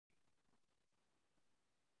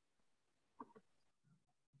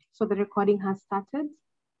So the recording has started.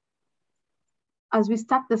 As we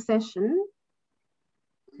start the session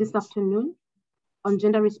this afternoon on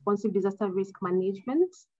gender responsive disaster risk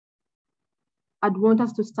management, I'd want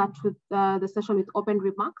us to start with the session with open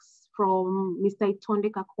remarks from Mr.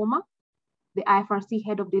 Itonde Kakoma, the IFRC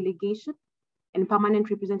Head of Delegation and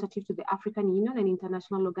Permanent Representative to the African Union and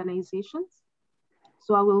international organizations.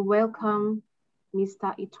 So I will welcome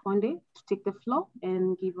Mr. Itonde to take the floor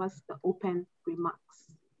and give us the open remarks.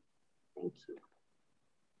 Thank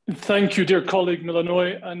you. Thank you, dear colleague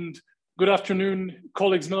Milanoy, and good afternoon,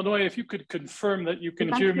 colleagues. Milanoy, if you could confirm that you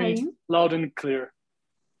can hear me loud and clear.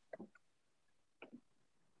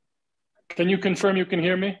 Can you confirm you can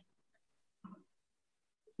hear me?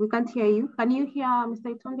 We can't hear you. Can you hear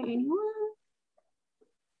Mr. Itonde, anyone?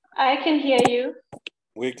 I can hear you.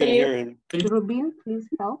 We can hear him. Robin, please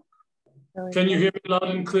help. Can you hear me loud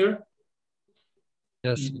and clear?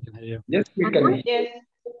 Yes, we can hear you. Yes, we can. Yes.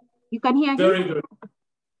 You can hear Very good.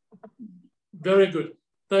 Very good.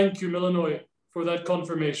 Thank you, Milanoy, for that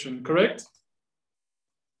confirmation, correct?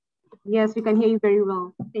 Yes, we can hear you very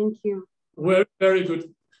well. Thank you. Well, very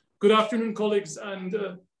good. Good afternoon, colleagues, and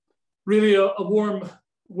really a warm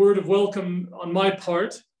word of welcome on my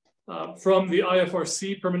part from the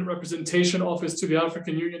IFRC Permanent Representation Office to the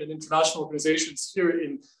African Union and international organizations here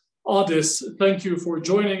in Addis. Thank you for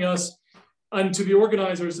joining us, and to the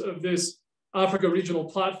organizers of this Africa Regional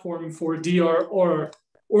Platform for DRR,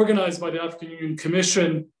 organized by the African Union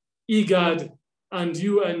Commission, IGAD, and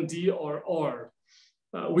UNDRR.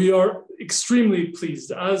 We are extremely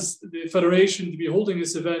pleased as the Federation to be holding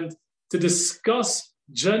this event to discuss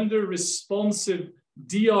gender responsive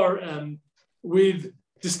DRM with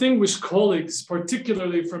distinguished colleagues,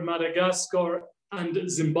 particularly from Madagascar and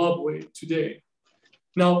Zimbabwe today.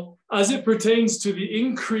 Now, as it pertains to the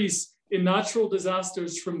increase in natural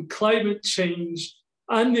disasters from climate change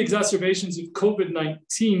and the exacerbations of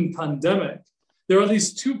COVID-19 pandemic, there are at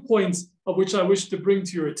least 2 points of which I wish to bring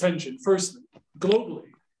to your attention. Firstly, globally,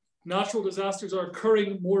 natural disasters are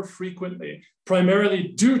occurring more frequently, primarily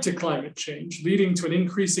due to climate change, leading to an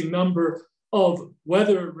increasing number of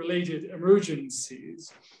weather-related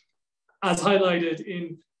emergencies, as highlighted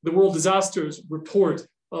in the World Disasters Report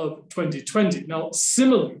of 2020. Now,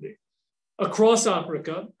 similarly, across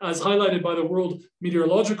Africa, as highlighted by the World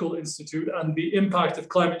Meteorological Institute and the impact of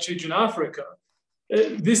climate change in Africa,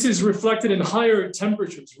 this is reflected in higher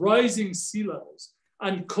temperatures, rising sea levels,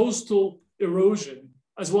 and coastal erosion,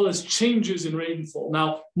 as well as changes in rainfall.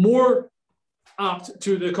 Now, more apt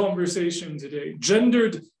to the conversation today,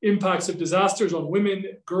 gendered impacts of disasters on women,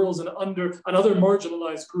 girls, and other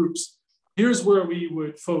marginalized groups. Here's where we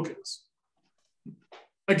would focus.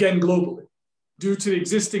 Again, globally, due to the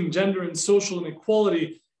existing gender and social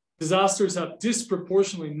inequality, disasters have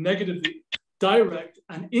disproportionately negatively direct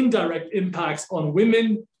and indirect impacts on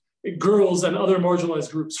women, girls, and other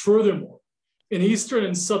marginalized groups. Furthermore, in Eastern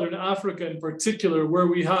and Southern Africa in particular, where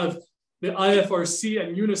we have the IFRC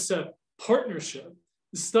and UNICEF partnership,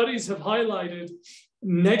 the studies have highlighted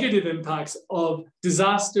negative impacts of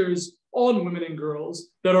disasters on women and girls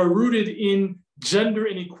that are rooted in gender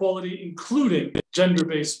inequality, including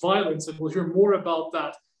gender-based violence, and we'll hear more about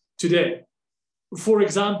that today. For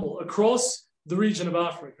example, across the region of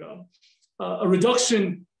Africa, a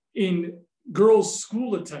reduction in girls'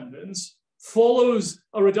 school attendance follows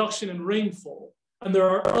a reduction in rainfall. And there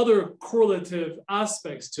are other correlative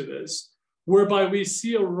aspects to this, whereby we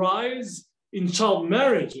see a rise in child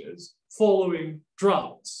marriages following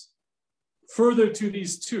droughts. Further to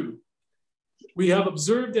these two, we have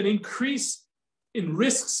observed an increase in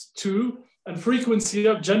risks to and frequency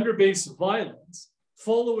of gender-based violence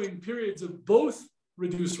following periods of both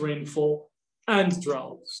reduced rainfall and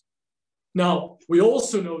droughts. Now, we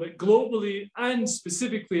also know that globally and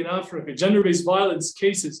specifically in Africa, gender-based violence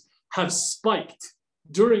cases have spiked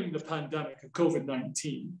during the pandemic of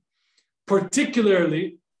COVID-19,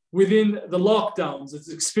 particularly within the lockdowns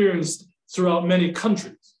that's experienced throughout many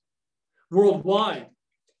countries. Worldwide,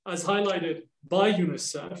 as highlighted by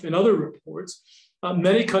UNICEF in other reports,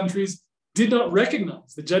 many countries did not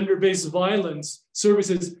recognize the gender-based violence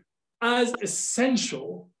services as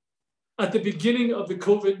essential at the beginning of the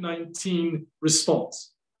COVID-19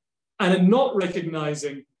 response. And in not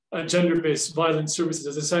recognizing gender-based violence services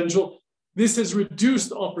as essential, this has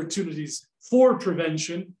reduced opportunities for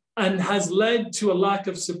prevention and has led to a lack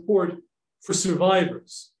of support for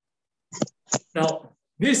survivors. Now,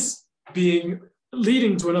 this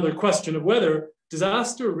leading to another question of whether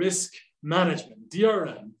disaster risk management,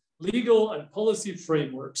 DRM, legal and policy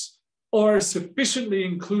frameworks are sufficiently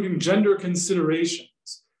including gender considerations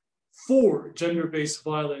for gender-based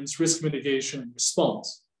violence risk mitigation and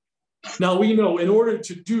response. Now we know in order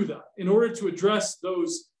to do that, in order to address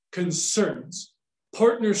those concerns,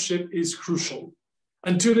 partnership is crucial.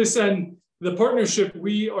 And to this end, the partnership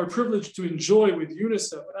we are privileged to enjoy with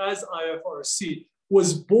UNICEF as IFRC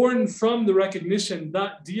was born from the recognition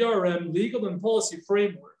that DRM legal and policy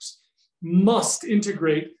frameworks must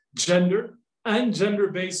integrate gender and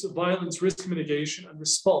gender-based violence risk mitigation and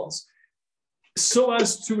response so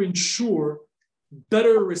as to ensure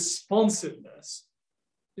better responsiveness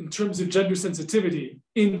in terms of gender sensitivity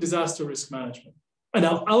in disaster risk management. And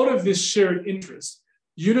now out of this shared interest,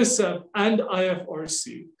 UNICEF and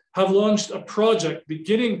IFRC have launched a project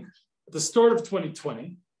beginning at the start of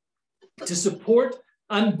 2020 to support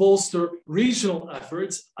and bolster regional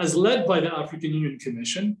efforts as led by the African Union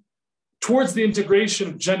Commission towards the integration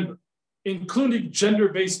of gender, including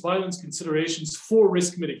gender-based violence considerations for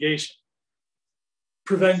risk mitigation,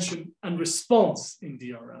 prevention, and response in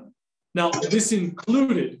DRM. Now, this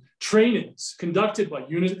included trainings conducted by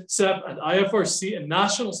UNICEF and IFRC and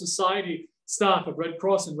National Society staff of Red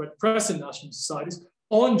Cross and Red Crescent National Societies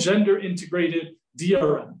on gender-integrated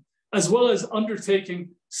DRM, as well as undertaking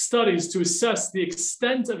studies to assess the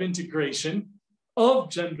extent of integration of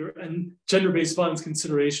gender and gender-based violence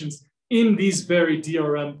considerations in these very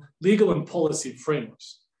DRM legal and policy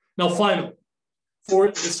frameworks. Now, finally, for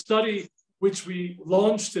the study which we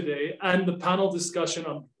launched today and the panel discussion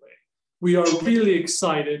underway, we are really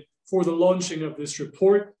excited for the launching of this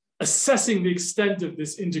report, assessing the extent of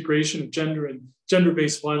this integration of gender and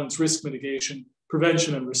gender-based violence risk mitigation,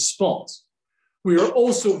 prevention, and response. We are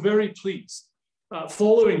also very pleased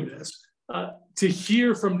following this to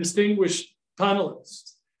hear from distinguished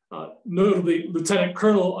panelists, notably Lieutenant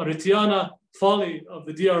Colonel Aretiana Fali of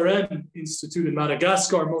the DRM Institute in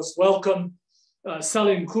Madagascar, most welcome,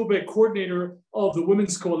 Sally Nkube, coordinator of the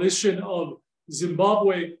Women's Coalition of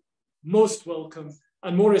Zimbabwe, most welcome,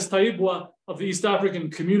 and Maurice Taibwa of the East African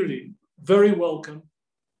Community, very welcome,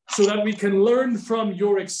 so that we can learn from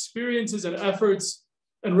your experiences and efforts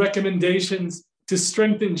and recommendations to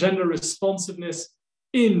strengthen gender responsiveness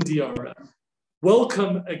in DRM.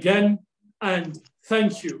 Welcome again, and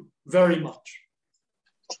thank you very much.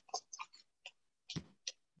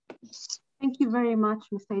 Thank you very much,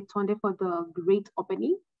 Mr. Itonde, for the great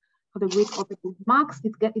opening.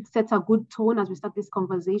 It sets a good tone as we start this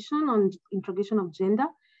conversation on integration of gender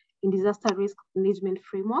in disaster risk management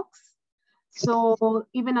frameworks. So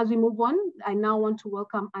even as we move on, I now want to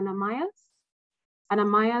welcome Anna Myers. Anna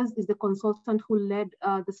Myers is the consultant who led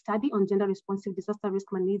the study on gender responsive disaster risk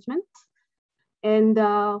management. And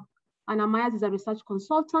Anna Myers is a research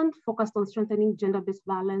consultant focused on strengthening gender-based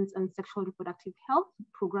violence and sexual reproductive health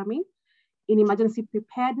programming in emergency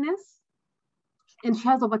preparedness. And she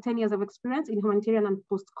has over 10 years of experience in humanitarian and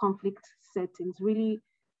post-conflict settings. Really,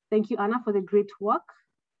 thank you, Anna, for the great work.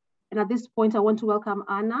 And at this point, I want to welcome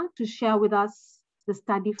Anna to share with us the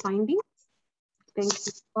study findings. Thank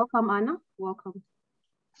you. Welcome, Anna. Welcome.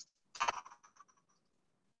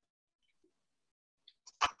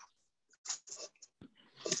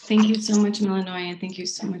 Thank you so much, Melanoy, and thank you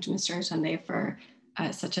so much, Mr. Itonde, for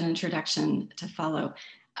such an introduction to follow.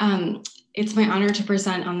 It's my honor to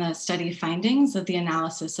present on the study findings of the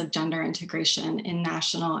analysis of gender integration in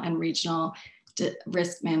national and regional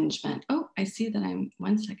risk management. Oh, I see that I'm,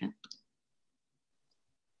 1 second.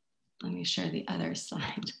 Let me share the other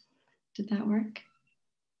slide. Did that work?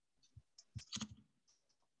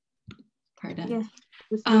 Pardon.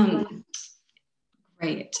 Yes.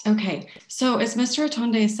 Great, okay. So as Mr.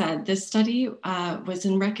 Itonde said, this study was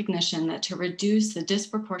in recognition that to reduce the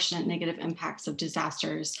disproportionate negative impacts of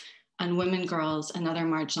disasters on women, girls, and other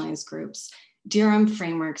marginalized groups, DRM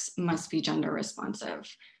frameworks must be gender responsive.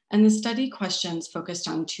 And the study questions focused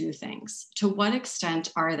on two things. To what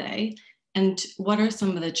extent are they? And what are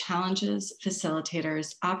some of the challenges,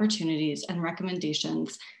 facilitators, opportunities, and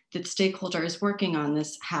recommendations that stakeholders working on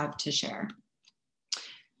this have to share?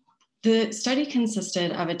 The study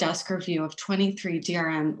consisted of a desk review of 23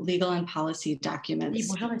 DRM legal and policy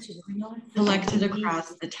documents collected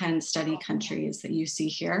across the 10 study countries that you see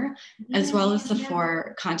here, as well as the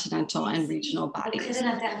 4 continental and regional bodies.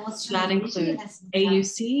 So that includes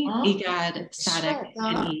AUC, IGAD, SADC,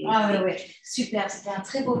 and EAC.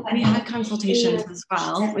 We had consultations as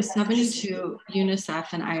well with 72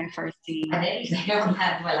 UNICEF and IFRC.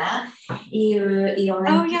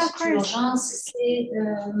 Oh yeah, of course.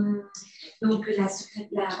 Donc,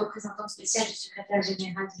 la représentante spéciale du secrétaire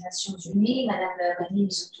général des Nations Unies, Madame Mani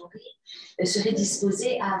Mizotouri, serait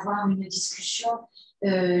disposée à avoir une discussion,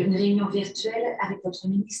 une réunion virtuelle avec votre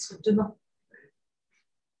ministre demain.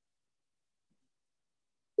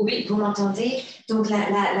 Oui, vous m'entendez? Donc,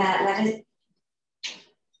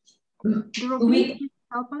 Oui,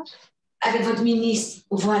 help us? avec votre ministre.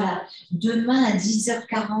 Voilà. Demain à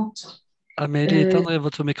 10h40. Amélie, éteindrez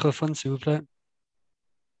votre microphone, s'il vous plaît.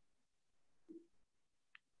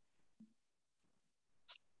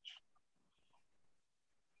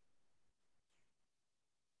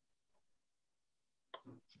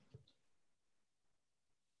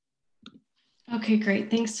 Okay, great.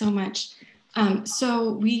 Thanks so much.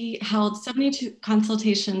 So we held 72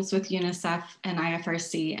 consultations with UNICEF and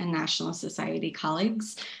IFRC and National Society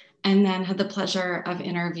colleagues, and then had the pleasure of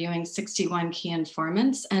interviewing 61 key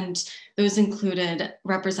informants. And those included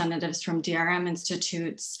representatives from DRM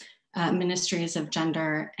institutes, ministries of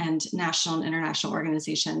gender, and national and international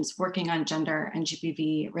organizations working on gender and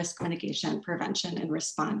GBV risk mitigation, prevention, and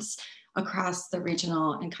response across the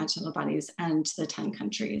regional and continental bodies and the 10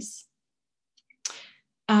 countries.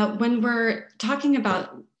 When we're talking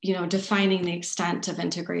about, defining the extent of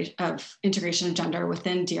integration of gender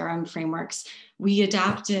within DRM frameworks, we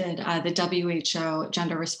adapted the WHO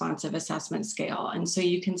Gender Responsive Assessment Scale. And so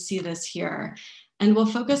you can see this here. And we'll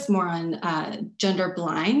focus more on gender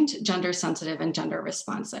blind, gender sensitive, and gender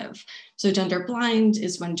responsive. So gender blind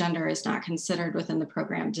is when gender is not considered within the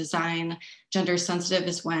program design. Gender sensitive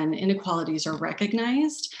is when inequalities are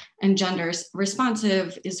recognized. And gender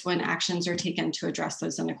responsive is when actions are taken to address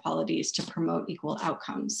those inequalities to promote equal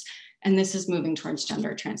outcomes. And this is moving towards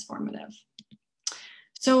gender transformative.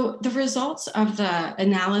 So the results of the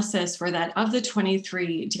analysis were that of the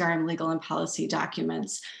 23 DRM legal and policy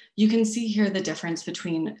documents, you can see here the difference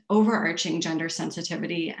between overarching gender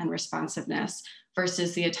sensitivity and responsiveness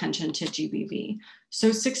versus the attention to GBV. So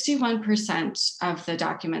 61% of the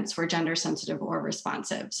documents were gender sensitive or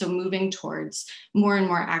responsive, so moving towards more and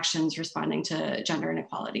more actions responding to gender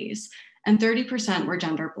inequalities. And 30% were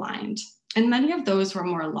gender blind. And many of those were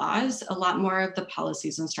more laws. A lot more of the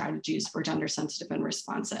policies and strategies were gender sensitive and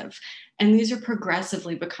responsive. And these are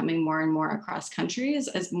progressively becoming more and more across countries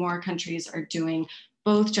as more countries are doing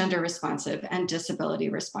both gender responsive and disability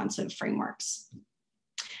responsive frameworks.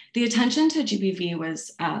 The attention to GBV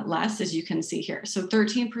was less, as you can see here. So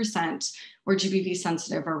 13% were GBV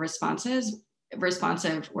sensitive or responsive,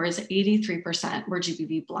 whereas 83% were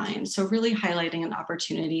GBV blind. So really highlighting an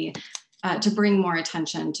opportunity to bring more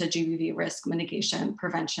attention to GBV risk mitigation,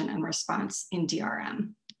 prevention, and response in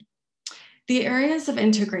DRM. The areas of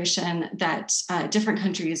integration that different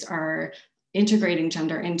countries are integrating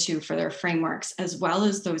gender into for their frameworks, as well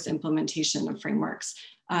as those implementation of frameworks,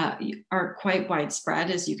 are quite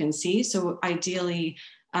widespread, as you can see. So ideally,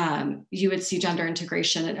 you would see gender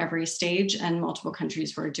integration at every stage, and multiple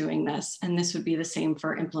countries were doing this. And this would be the same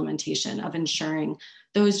for implementation of ensuring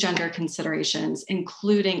those gender considerations,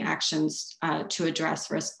 including actions to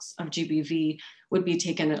address risks of GBV, would be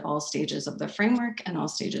taken at all stages of the framework and all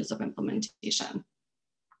stages of implementation.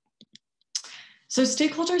 So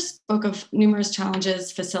stakeholders spoke of numerous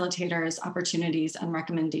challenges, facilitators, opportunities, and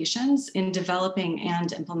recommendations in developing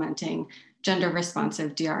and implementing gender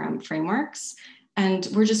responsive DRM frameworks. And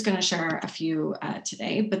we're just going to share a few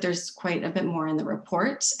today, but there's quite a bit more in the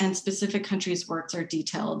report, and specific countries' works are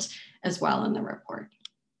detailed as well in the report.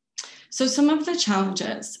 So some of the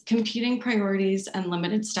challenges: competing priorities and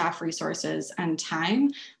limited staff resources and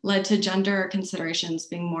time led to gender considerations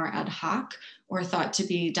being more ad hoc or thought to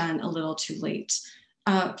be done a little too late.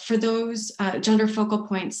 For those gender focal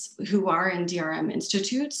points who are in DRM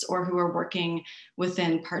institutes or who are working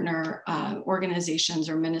within partner organizations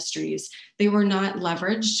or ministries, they were not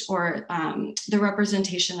leveraged, or the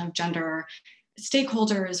representation of gender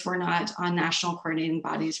stakeholders were not on national coordinating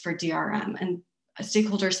bodies for DRM. And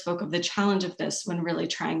stakeholders spoke of the challenge of this when really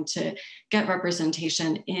trying to get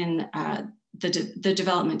representation in the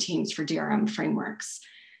development teams for DRM frameworks.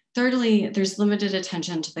 Thirdly, there's limited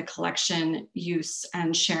attention to the collection, use,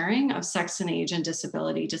 and sharing of sex and age and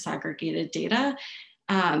disability disaggregated data.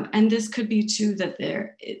 And this could be too that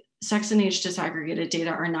sex and age disaggregated data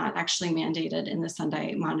are not actually mandated in the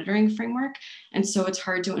Sendai monitoring framework. And so it's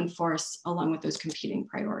hard to enforce along with those competing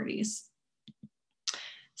priorities.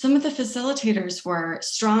 Some of the facilitators were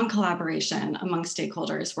strong collaboration among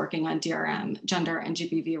stakeholders working on DRM, gender and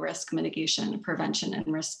GBV risk mitigation, prevention,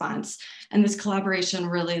 and response. And this collaboration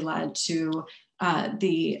really led to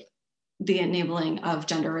the enabling of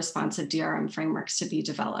gender responsive DRM frameworks to be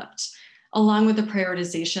developed, along with the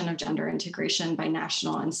prioritization of gender integration by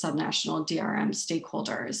national and subnational DRM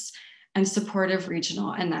stakeholders, and supportive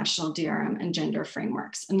regional and national DRM and gender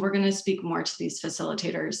frameworks. And we're going to speak more to these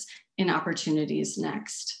facilitators in opportunities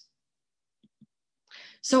next.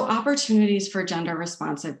 So opportunities for gender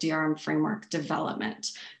responsive DRM framework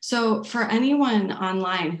development. So for anyone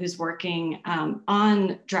online who's working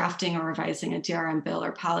on drafting or revising a DRM bill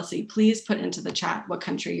or policy, please put into the chat what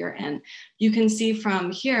country you're in. You can see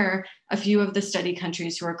from here a few of the study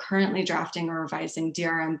countries who are currently drafting or revising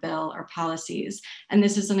DRM bill or policies. And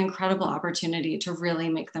this is an incredible opportunity to really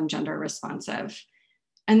make them gender responsive.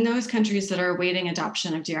 And those countries that are awaiting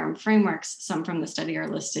adoption of DRM frameworks, some from the study are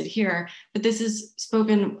listed here, but this is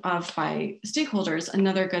spoken of by stakeholders,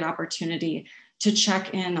 another good opportunity to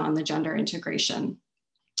check in on the gender integration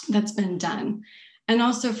that's been done. And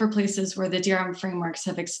also for places where the DRM frameworks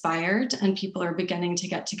have expired and people are beginning to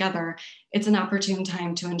get together, it's an opportune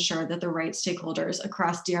time to ensure that the right stakeholders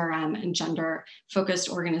across DRM and gender-focused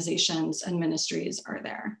organizations and ministries are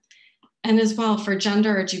there. And as well for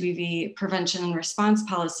gender or GBV prevention and response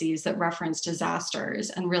policies that reference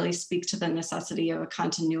disasters and really speak to the necessity of a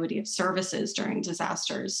continuity of services during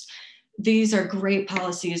disasters. These are great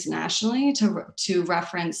policies nationally to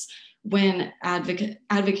reference when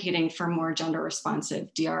advocating for more gender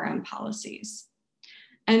responsive DRM policies.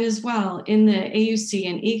 And as well, in the AUC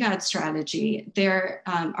and EGOD strategy, there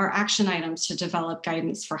are action items to develop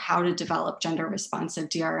guidance for how to develop gender responsive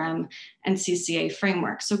DRM and CCA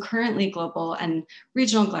frameworks. So currently global and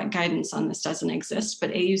regional guidance on this doesn't exist,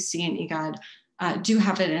 but AUC and EGOD do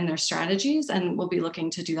have it in their strategies and we'll be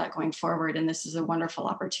looking to do that going forward. And this is a wonderful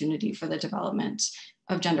opportunity for the development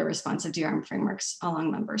of gender responsive DRM frameworks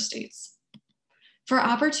along member states. For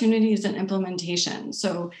opportunities and implementation,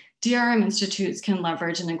 so DRM institutes can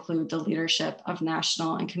leverage and include the leadership of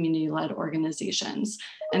national and community-led organizations.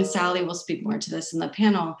 And Sally will speak more to this in the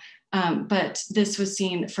panel, but this was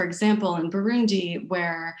seen, for example, in Burundi,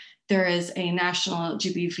 where there is a national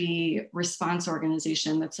GBV response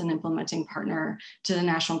organization that's an implementing partner to the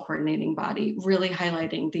national coordinating body, really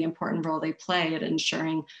highlighting the important role they play at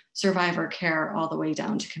ensuring survivor care all the way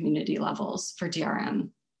down to community levels for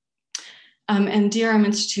DRM. And DRM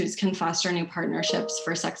institutes can foster new partnerships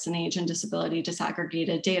for sex and age and disability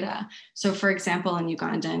disaggregated data. So for example, in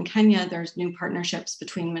Uganda and Kenya, there's new partnerships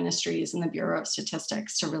between ministries and the Bureau of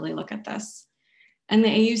Statistics to really look at this. And the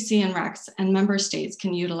AUC and RECs and member states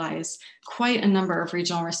can utilize quite a number of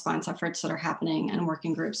regional response efforts that are happening and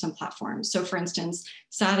working groups and platforms. So for instance,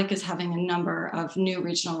 SADC is having a number of new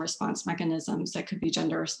regional response mechanisms that could be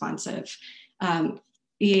gender responsive.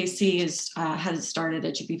 EAC has started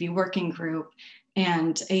a GBV working group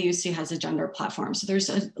and AUC has a gender platform. So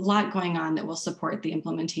there's a lot going on that will support the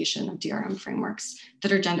implementation of DRM frameworks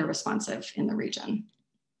that are gender responsive in the region.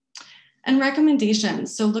 And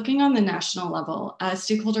recommendations. So looking on the national level,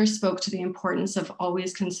 stakeholders spoke to the importance of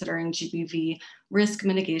always considering GBV risk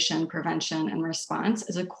mitigation, prevention, and response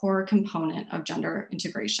as a core component of gender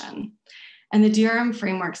integration. And the DRM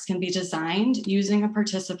frameworks can be designed using a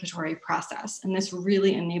participatory process. And this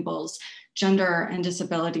really enables gender and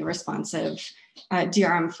disability responsive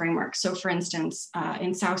DRM frameworks. So for instance,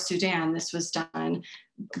 in South Sudan, this was done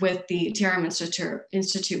with the DRM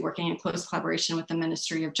Institute working in close collaboration with the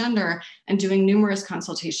Ministry of Gender and doing numerous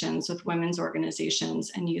consultations with women's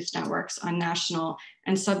organizations and youth networks on national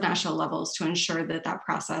and subnational levels to ensure that that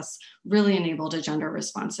process really enabled a gender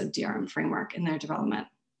responsive DRM framework in their development.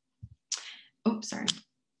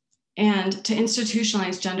 And to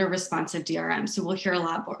institutionalize gender responsive DRM. So we'll hear a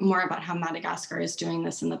lot more about how Madagascar is doing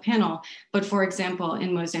this in the panel. But for example,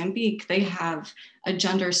 in Mozambique, they have a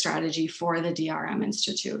gender strategy for the DRM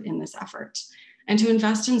Institute in this effort. And to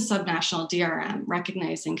invest in subnational DRM,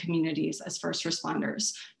 recognizing communities as first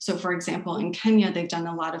responders. So for example, in Kenya, they've done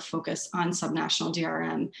a lot of focus on subnational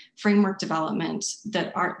DRM framework development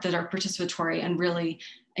that are participatory and really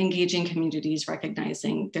engaging communities,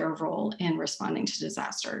 recognizing their role in responding to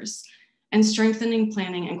disasters, and strengthening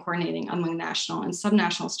planning and coordinating among national and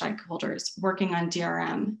subnational stakeholders working on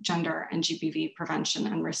DRM, gender, and GBV prevention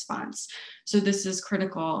and response. So this is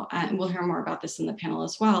critical, and we'll hear more about this in the panel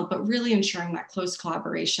as well, but really ensuring that close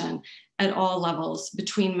collaboration at all levels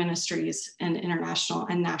between ministries and international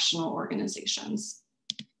and national organizations.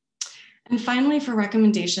 And finally, for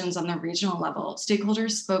recommendations on the regional level,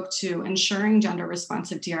 stakeholders spoke to ensuring gender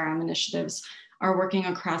responsive DRM initiatives are working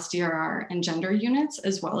across DRR and gender units,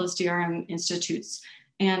 as well as DRM institutes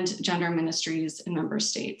and gender ministries in member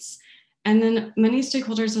states. And then many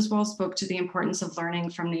stakeholders as well spoke to the importance of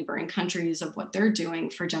learning from neighboring countries of what they're doing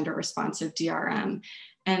for gender responsive DRM.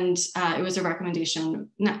 And it was a recommendation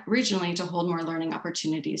regionally to hold more learning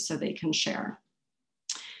opportunities so they can share.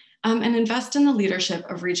 and invest in the leadership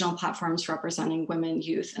of regional platforms representing women,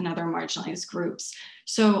 youth, and other marginalized groups.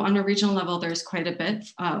 So on a regional level, there's quite a bit,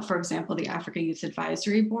 for example, the Africa Youth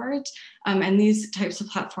Advisory Board, and these types of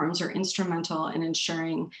platforms are instrumental in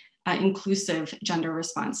ensuring inclusive, gender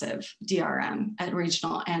responsive DRM at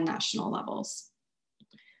regional and national levels.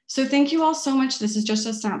 So thank you all so much. This is just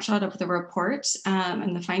a snapshot of the report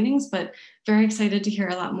and the findings, but very excited to hear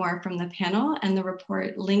a lot more from the panel, and the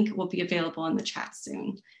report link will be available in the chat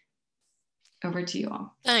soon. Over to you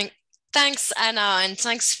all. Thanks, Anna, and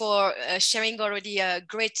thanks for sharing already a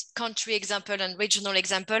great country example and regional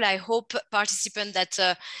example. I hope participants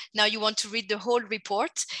that now you want to read the whole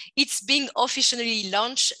report. It's being officially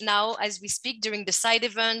launched now as we speak during the side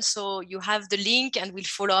event. So you have the link and we'll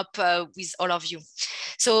follow up with all of you.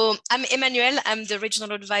 So I'm Emmanuel. I'm the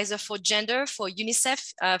regional advisor for gender for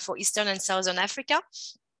UNICEF for Eastern and Southern Africa.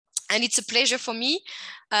 And it's a pleasure for me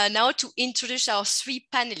now to introduce our three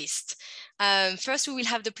panelists. First, we will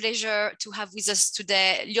have the pleasure to have with us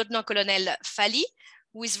today Lieutenant-Colonel Fally,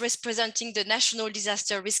 who is representing the National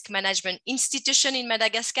Disaster Risk Management Institution in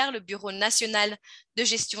Madagascar, le Bureau National de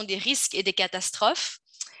Gestion des Risques et des Catastrophes.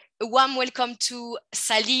 A warm welcome to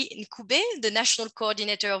Sally Nkube, the National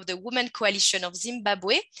Coordinator of the Women Coalition of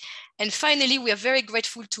Zimbabwe. And finally, we are very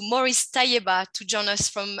grateful to Maurice Tayeba to join us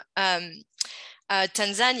from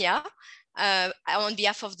Tanzania on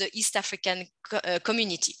behalf of the East African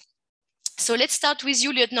community. So let's start with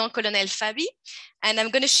you, Lieutenant-Colonel Fally, and I'm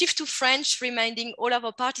going to shift to French, reminding all of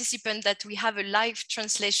our participants that we have a live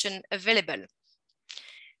translation available.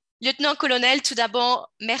 Lieutenant-Colonel, tout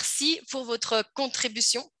d'abord, merci pour votre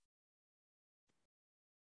contribution.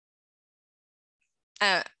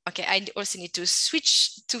 Okay, I also need to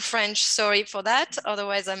switch to French, sorry for that,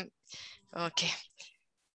 otherwise I'm, okay.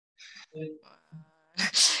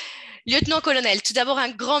 Lieutenant-Colonel, tout d'abord un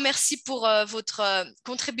grand merci pour votre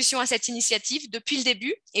contribution à cette initiative depuis le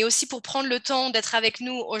début et aussi pour prendre le temps d'être avec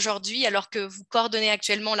nous aujourd'hui alors que vous coordonnez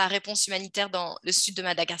actuellement la réponse humanitaire dans le sud de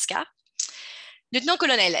Madagascar.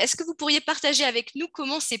 Lieutenant-Colonel, est-ce que vous pourriez partager avec nous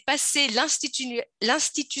comment s'est passée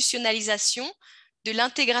l'institutionnalisation de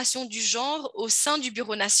l'intégration du genre au sein du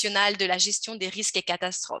Bureau national de la gestion des risques et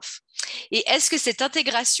catastrophes? Et est-ce que cette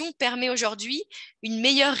intégration permet aujourd'hui une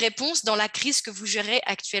meilleure réponse dans la crise que vous gérez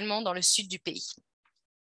actuellement dans le sud du pays?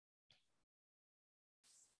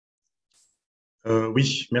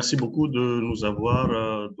 Oui, merci beaucoup de nous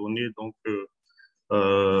avoir donné donc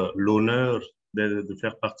l'honneur de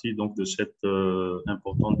faire partie donc de cette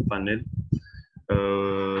importante panel.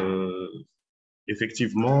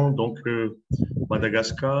 Effectivement, donc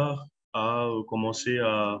Madagascar a commencé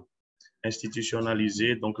à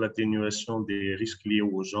institutionnaliser donc l'atténuation des risques liés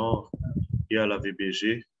au genre et à la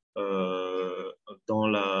VBG dans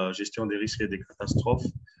la gestion des risques et des catastrophes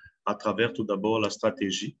à travers tout d'abord la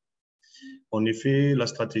stratégie. En effet, la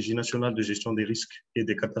stratégie nationale de gestion des risques et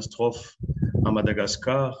des catastrophes à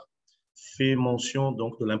Madagascar fait mention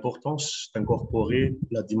donc de l'importance d'incorporer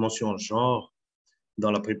la dimension genre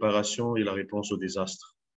dans la préparation et la réponse aux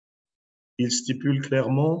désastres. Il stipule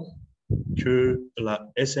clairement que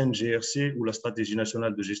la SNGRC, ou la Stratégie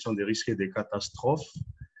nationale de gestion des risques et des catastrophes,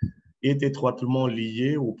 est étroitement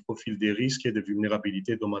liée au profil des risques et des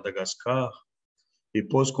vulnérabilités de Madagascar et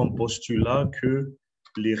pose comme postulat que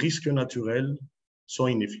les risques naturels sont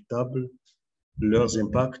inévitables, leurs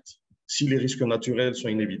impacts, si les risques naturels sont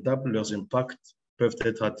inévitables, leurs impacts peuvent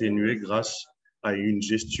être atténués grâce à une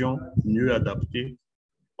gestion mieux adaptée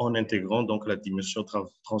en intégrant donc la dimension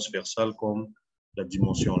transversale comme la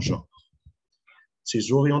dimension genre.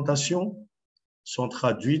 Ces orientations sont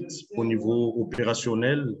traduites au niveau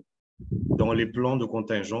opérationnel dans les plans de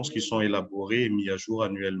contingence qui sont élaborés et mis à jour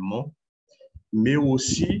annuellement, mais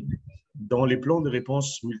aussi dans les plans de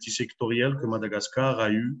réponse multisectoriels que Madagascar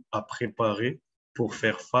a eu à préparer pour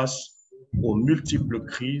faire face aux multiples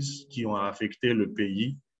crises qui ont affecté le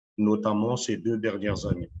pays, notamment ces 2 dernières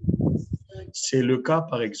années. C'est le cas,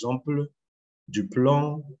 par exemple, du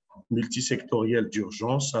plan multisectoriel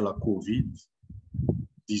d'urgence à la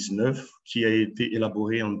COVID-19 qui a été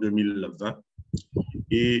élaboré en 2020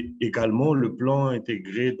 et également le plan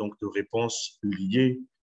intégré donc, de réponse liée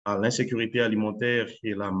à l'insécurité alimentaire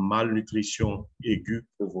et la malnutrition aiguë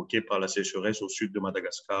provoquée par la sécheresse au sud de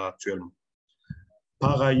Madagascar actuellement.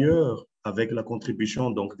 Par ailleurs, avec la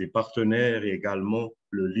contribution donc, des partenaires et également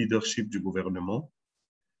le leadership du gouvernement,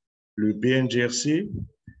 le BNGRC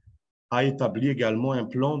a établi également un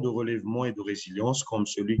plan de relèvement et de résilience comme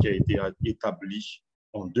celui qui a été établi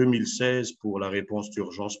en 2016 pour la réponse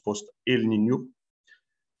d'urgence post-El Niño,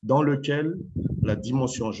 dans lequel la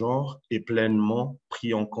dimension genre est pleinement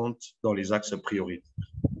prise en compte dans les axes prioritaires.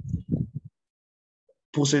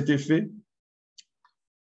 Pour cet effet,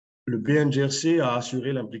 le BNGRC a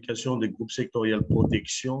assuré l'implication des groupes sectoriels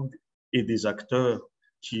protection et des acteurs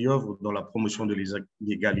qui œuvrent dans la promotion de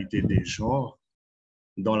l'égalité des genres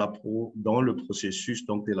dans le processus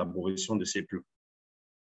d'élaboration de ces plans.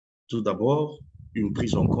 Tout d'abord, une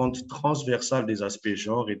prise en compte transversale des aspects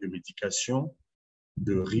genre et de mitigation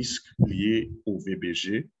de risques liés au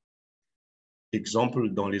VBG. Exemple,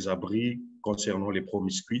 dans les abris concernant les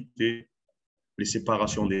promiscuités, les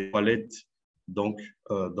séparations des toilettes, donc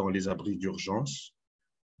dans les abris d'urgence.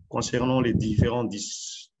 Concernant les différentes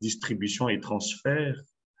distributions et transferts,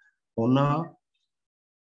 on a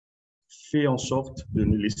fait en sorte de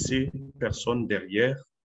ne laisser personne derrière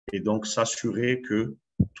et donc s'assurer que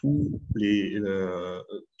toutes les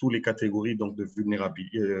catégories donc,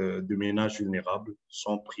 de ménages vulnérables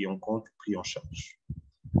sont pris en compte, pris en charge.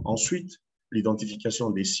 Ensuite,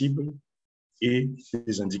 l'identification des cibles et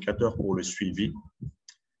des indicateurs pour le suivi.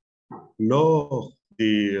 Lors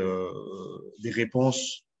des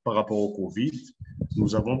réponses par rapport au Covid,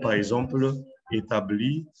 nous avons par exemple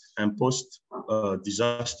établi un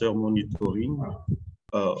post-disaster monitoring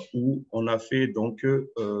où on a fait donc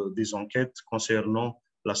des enquêtes concernant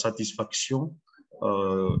la satisfaction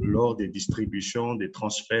lors des distributions, des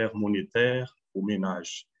transferts monétaires aux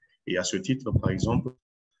ménages. Et à ce titre, par exemple,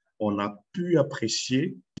 on a pu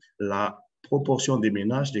apprécier la proportion des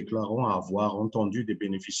ménages déclarant avoir entendu des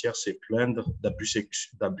bénéficiaires se plaindre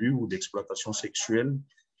d'abus ou d'exploitation sexuelle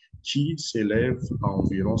qui s'élève à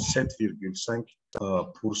environ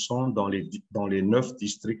 7,5% dans les 9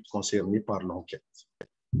 districts concernés par l'enquête.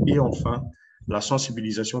 Et enfin, la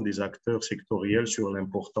sensibilisation des acteurs sectoriels sur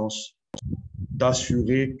l'importance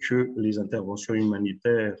d'assurer que les interventions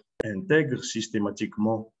humanitaires intègrent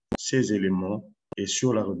systématiquement ces éléments et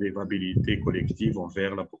sur la redevabilité collective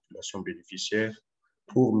envers la population bénéficiaire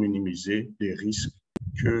pour minimiser les risques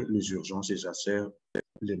que les urgences exacerbent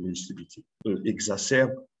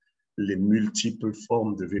les multiples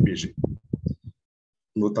formes de VBG,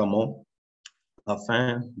 notamment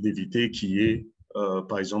afin d'éviter qu'il y ait,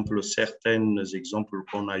 par exemple, certains exemples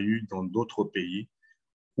qu'on a eus dans d'autres pays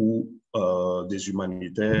où des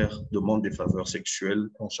humanitaires demandent des faveurs sexuelles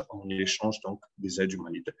en échange donc des aides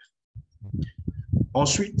humanitaires.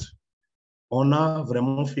 Ensuite, on a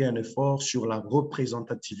vraiment fait un effort sur la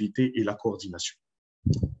représentativité et la coordination.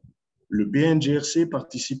 Le BNGRC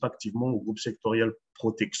participe activement au groupe sectoriel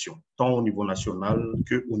protection, tant au niveau national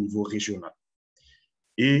qu'au niveau régional.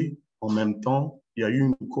 Et en même temps, il y a eu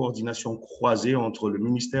une coordination croisée entre le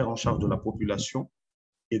ministère en charge de la population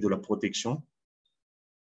et de la protection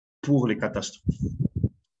pour les catastrophes.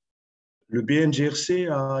 Le BNGRC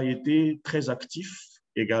a été très actif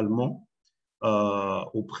également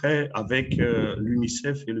avec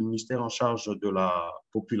l'UNICEF et le ministère en charge de la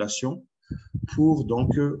population pour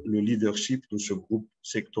donc le leadership de ce groupe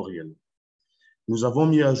sectoriel. Nous avons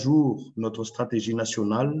mis à jour notre stratégie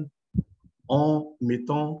nationale en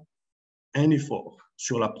mettant un effort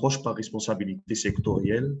sur l'approche par responsabilité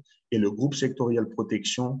sectorielle et le groupe sectoriel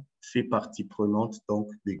protection fait partie prenante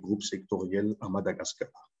donc des groupes sectoriels à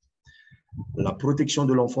Madagascar. La protection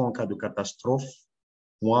de l'enfant en cas de catastrophe.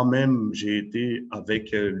 Moi-même, j'ai été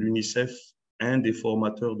avec l'UNICEF, un des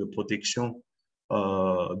formateurs de protection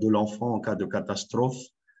de l'enfant en cas de catastrophe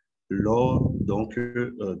lors donc,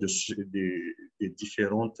 des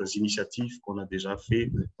différentes initiatives qu'on a déjà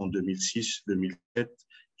faites en 2006, 2007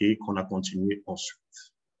 et qu'on a continué ensuite.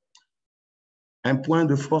 Un point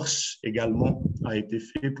de force également a été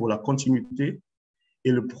fait pour la continuité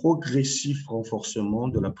et le progressif renforcement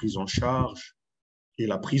de la prise en charge et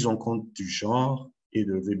la prise en compte du genre et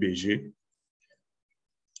de VBG,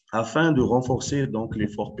 afin de renforcer donc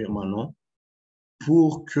l'effort permanent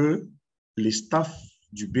pour que les staffs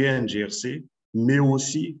du BNGRC, mais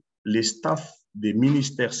aussi les staffs des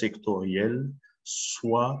ministères sectoriels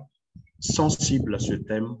soient sensibles à ce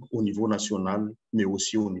thème au niveau national, mais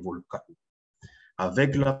aussi au niveau local.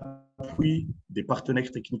 Avec l'appui des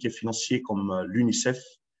partenaires techniques et financiers comme l'UNICEF,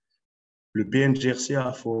 le BNGRC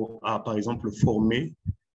a par exemple formé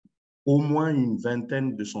au moins une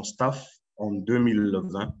vingtaine de son staff en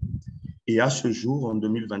 2020 et à ce jour, en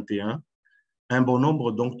 2021, un bon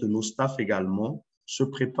nombre donc de nos staffs également se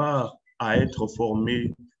préparent à être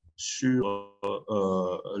formés sur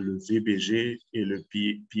le VBG et le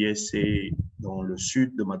PSA dans le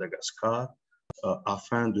sud de Madagascar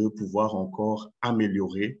afin de pouvoir encore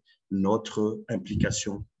améliorer notre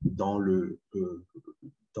implication dans le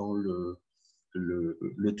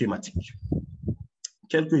thématique.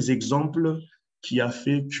 Quelques exemples qui a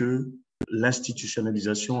fait que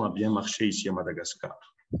l'institutionnalisation a bien marché ici à Madagascar.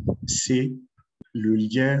 C'est le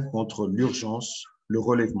lien entre l'urgence, le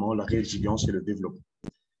relèvement, la résilience et le développement.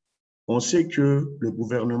 On sait que le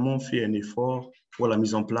gouvernement fait un effort pour la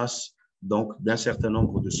mise en place d'un certain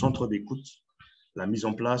nombre de centres d'écoute, la mise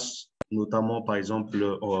en place notamment par exemple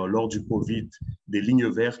lors du Covid, des lignes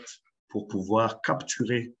vertes pour pouvoir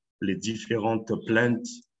capturer les différentes plaintes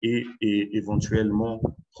et éventuellement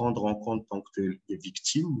prendre en compte donc, des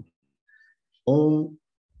victimes. On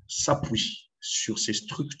s'appuie sur ces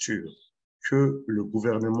structures que le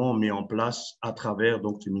gouvernement met en place à travers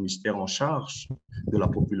donc, le ministère en charge de la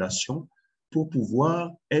population pour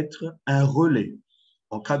pouvoir être un relais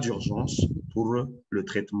en cas d'urgence pour le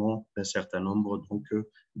traitement d'un certain nombre donc,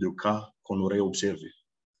 de cas qu'on aurait observés.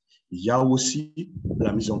 Il y a aussi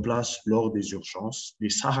la mise en place lors des urgences des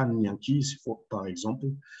Sahanyankis, par exemple,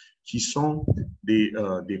 qui sont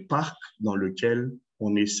des parcs dans lesquels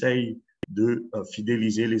on essaye de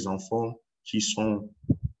fidéliser les enfants qui sont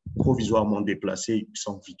provisoirement déplacés et qui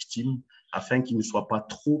sont victimes afin qu'ils ne soient pas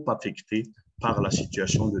trop affectés par la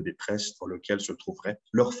situation de détresse dans laquelle se trouverait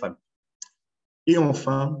leur famille. Et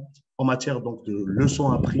enfin, en matière donc de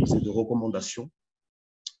leçons apprises et de recommandations,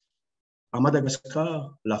 à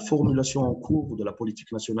Madagascar, la formulation en cours de la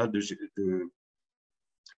politique nationale de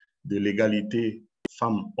l'égalité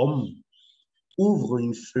femmes-hommes ouvre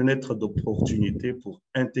une fenêtre d'opportunité pour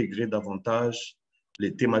intégrer davantage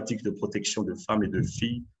les thématiques de protection de femmes et de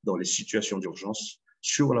filles dans les situations d'urgence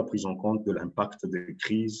sur la prise en compte de l'impact des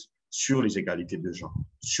crises sur les égalités de genre,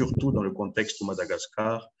 surtout dans le contexte où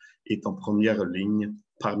Madagascar est en première ligne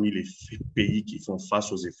parmi les pays qui font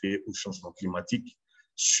face aux effets du changement climatique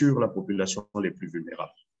sur la population les plus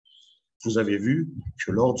vulnérables. Vous avez vu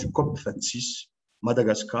que lors du COP26,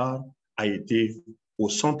 Madagascar a été au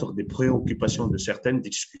centre des préoccupations de certaines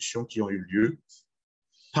discussions qui ont eu lieu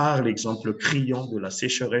par l'exemple criant de la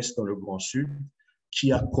sécheresse dans le Grand Sud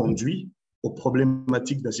qui a conduit aux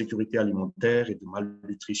problématiques d'insécurité alimentaire et de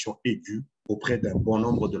malnutrition aiguë auprès d'un bon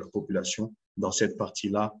nombre de la population dans cette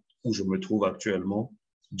partie-là où je me trouve actuellement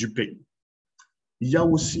du pays. Il y a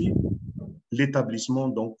aussi l'établissement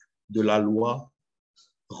donc de la loi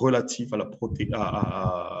relative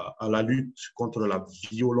à la lutte contre la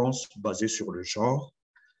violence basée sur le genre,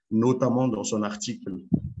 notamment dans son article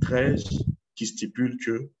 13 qui stipule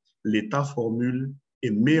que l'État formule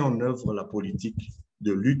et met en œuvre la politique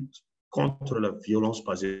de lutte contre la violence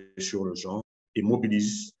basée sur le genre et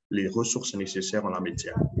mobilise les ressources nécessaires en la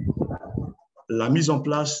matière. La mise en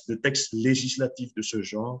place de textes législatifs de ce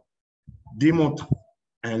genre démontre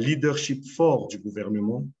un leadership fort du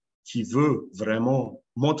gouvernement qui veut vraiment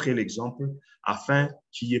montrer l'exemple afin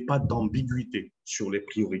qu'il n'y ait pas d'ambiguïté sur les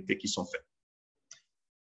priorités qui sont faites.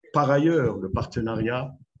 Par ailleurs, le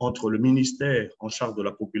partenariat entre le ministère en charge de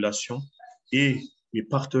la population et les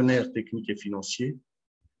partenaires techniques et financiers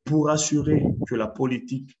pour assurer que la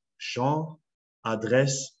politique genre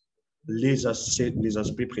adresse les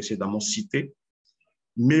aspects précédemment cités,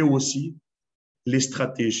 mais aussi les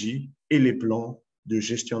stratégies et les plans de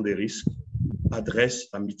gestion des risques adressent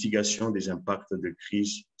la mitigation des impacts de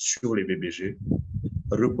crise sur les VBG,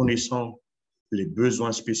 reconnaissant les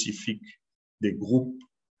besoins spécifiques des groupes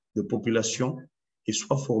de population et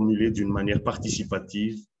soit formulés d'une manière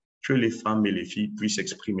participative que les femmes et les filles puissent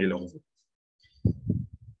exprimer leur voix.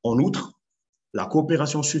 En outre, la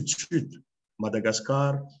coopération Sud-Sud,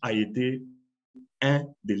 Madagascar a été un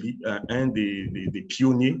des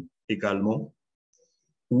pionniers également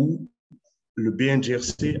où le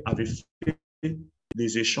BNGRC avait fait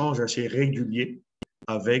des échanges assez réguliers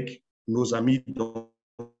avec nos amis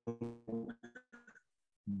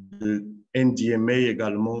de NDMA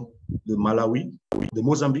également, de Malawi, de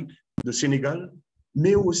Mozambique, de Sénégal,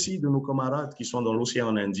 mais aussi de nos camarades qui sont dans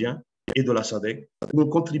l'océan Indien et de la SADC. On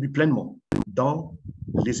contribue pleinement dans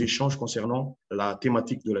les échanges concernant la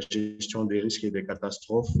thématique de la gestion des risques et des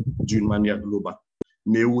catastrophes d'une manière globale,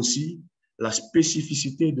 mais aussi la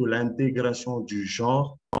spécificité de l'intégration du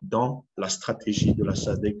genre dans la stratégie de la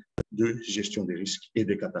SADC de gestion des risques et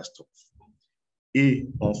des catastrophes. Et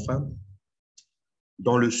enfin,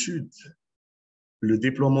 dans le Sud, le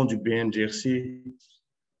déploiement du BNGRC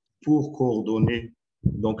pour coordonner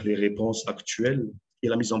donc les réponses actuelles et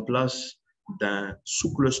la mise en place d'un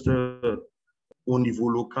sous-cluster au niveau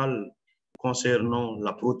local concernant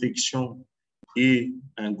la protection et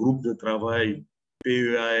un groupe de travail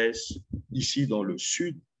PEAS ici dans le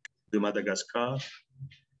sud de Madagascar,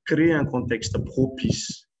 créer un contexte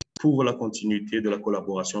propice pour la continuité de la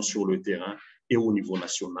collaboration sur le terrain et au niveau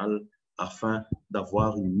national afin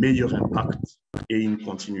d'avoir un meilleur impact et une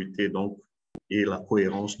continuité donc et la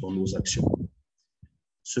cohérence dans nos actions.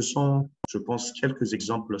 Ce sont, je pense, quelques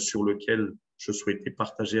exemples sur lesquels je souhaitais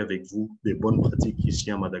partager avec vous des bonnes pratiques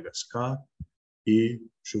ici à Madagascar et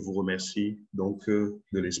je vous remercie donc de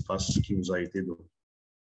l'espace qui nous a été donné.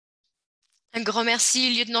 Un grand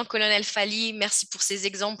merci, lieutenant-colonel Fally. Merci pour ces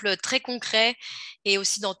exemples très concrets et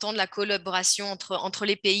aussi d'entendre la collaboration entre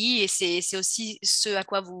les pays. Et c'est aussi ce à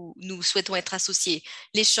quoi nous souhaitons être associés,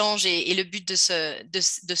 l'échange et le but de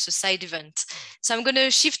ce side event. So I'm going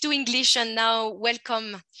to shift to English and now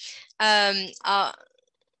welcome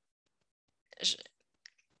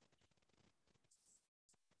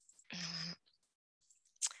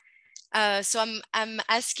so I'm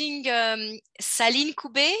asking Saline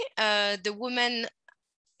Koubé, the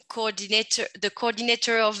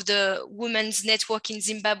coordinator of the Women's Network in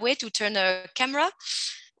Zimbabwe, to turn her camera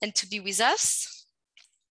and to be with us.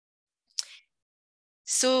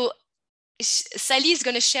 So Sally is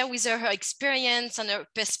going to share with her experience and her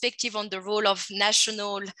perspective on the role of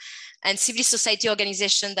national and civil society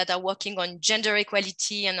organizations that are working on gender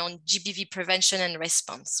equality and on GBV prevention and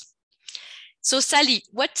response. So Sally,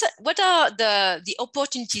 what are the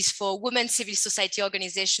opportunities for women civil society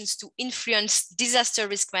organizations to influence disaster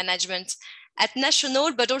risk management at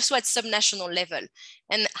national, but also at subnational level?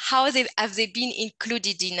 And how have they been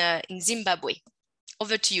included in Zimbabwe?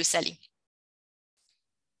 Over to you, Sally.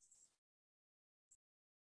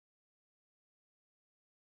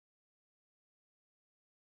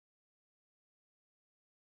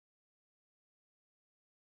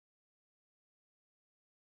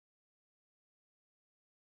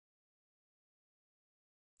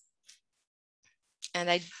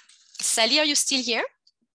 And Sally, are you still here?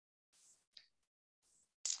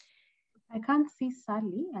 I can't see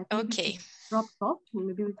Sally. I think okay. Dropped off.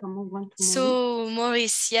 Maybe we can move on to Maurice. So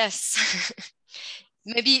Maurice, yes.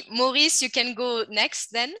 Maybe Maurice, you can go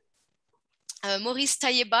next then. Maurice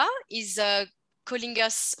Tayeba is calling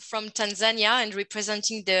us from Tanzania and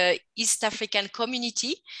representing the East African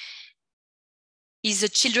community. He's a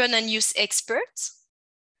children and youth expert.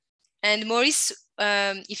 And Maurice,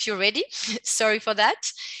 if you're ready, sorry for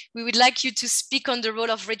that, we would like you to speak on the role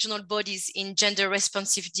of regional bodies in gender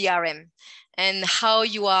responsive DRM and how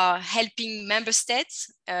you are helping member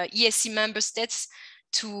states, ESC member states,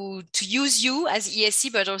 to use you as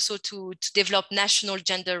ESC, but also to develop national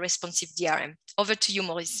gender responsive DRM. Over to you,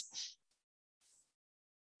 Maurice.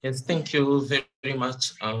 Yes, thank you very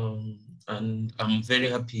much. And I'm very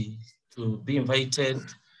happy to be invited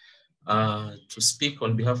to speak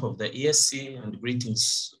on behalf of the ESC, and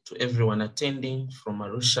greetings to everyone attending from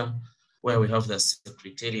Arusha, where we have the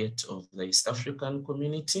Secretariat of the East African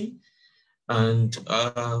Community. And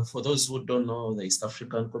for those who don't know, the East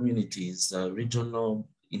African Community is a regional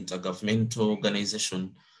intergovernmental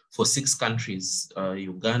organization for 6 countries,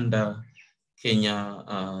 Uganda, Kenya,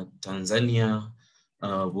 Tanzania,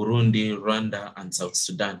 Burundi, Rwanda, and South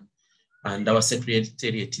Sudan. And our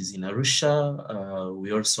secretariat is in Arusha.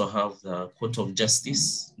 We also have the Court of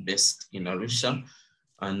Justice based in Arusha,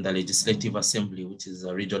 and the Legislative Assembly, which is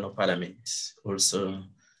a regional parliament, also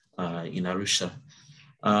in Arusha.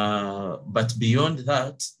 But beyond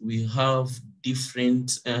that, we have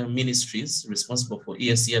different ministries responsible for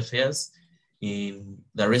ESC affairs in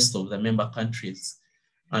the rest of the member countries.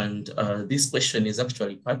 And this question is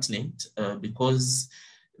actually pertinent because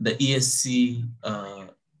the ESC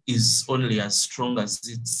is only as strong as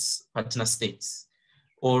its partner states.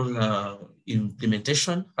 All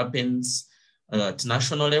implementation happens at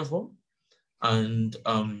national level, and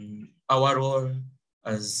our role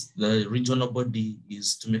as the regional body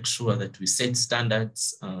is to make sure that we set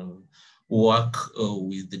standards, work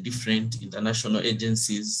with the different international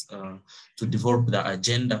agencies to develop the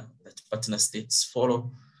agenda that partner states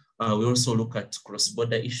follow. We also look at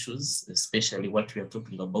cross-border issues, especially what we are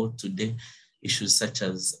talking about today, issues such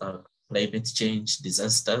as climate change,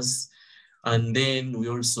 disasters. And then we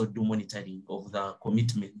also do monitoring of the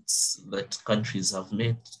commitments that countries have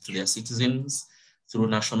made to their citizens through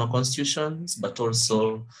national constitutions, but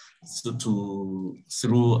also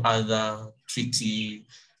through other treaty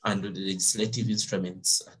and legislative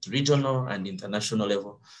instruments at regional and international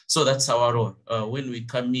level. So that's our role. When we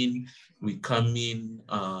come in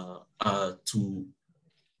to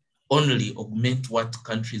only augment what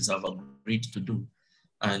countries have agreed to do.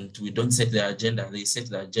 And we don't set the agenda, they set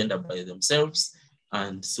the agenda by themselves,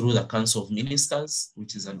 and through the Council of Ministers,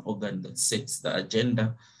 which is an organ that sets the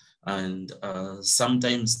agenda, and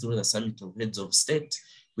sometimes through the Summit of Heads of State,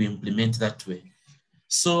 we implement that way.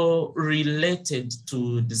 So related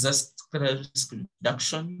to disaster risk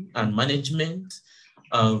reduction and management,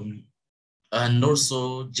 and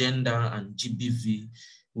also gender and GBV,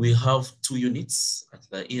 we have 2 units at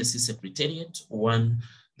the ESC Secretariat, one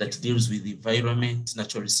that deals with the environment,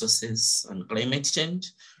 natural resources, and climate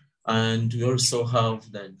change. And we also have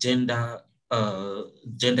the gender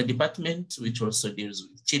gender department, which also deals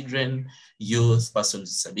with children, youth, persons with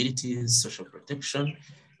disabilities, social protection,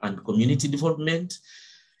 and community development.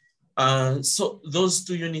 So those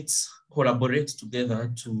two units collaborate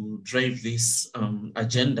together to drive this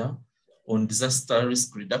agenda on disaster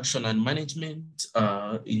risk reduction and management,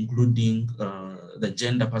 including the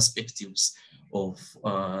gender perspectives of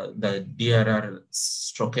the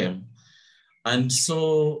DRR/M. And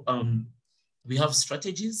so we have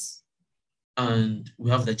strategies and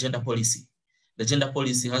we have the gender policy. The gender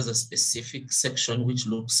policy has a specific section which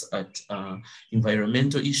looks at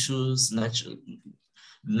environmental issues,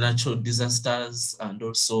 natural disasters, and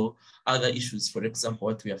also other issues. For example,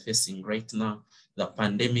 what we are facing right now, the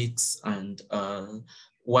pandemics and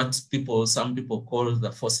what some people call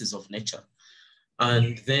the forces of nature.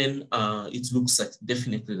 And then it looks at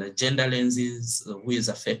definitely the gender lenses, who is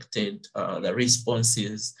affected, the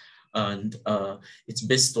responses, and it's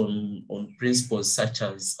based on principles such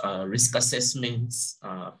as risk assessments,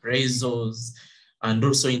 appraisals, and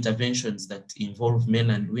also interventions that involve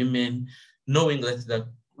men and women, knowing that the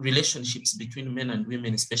relationships between men and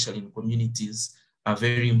women, especially in communities, are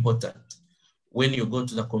very important. When you go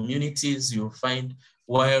to the communities, you'll find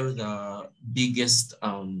where the biggest,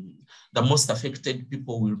 the most affected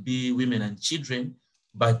people will be women and children,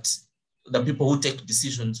 but the people who take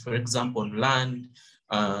decisions, for example, on land,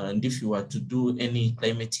 and if you were to do any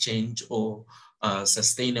climate change or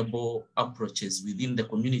sustainable approaches within the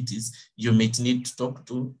communities, you might need to talk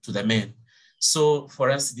to the men. So for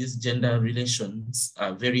us, these gender relations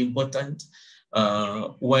are very important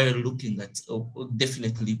while looking at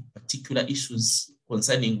definitely particular issues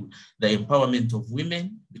concerning the empowerment of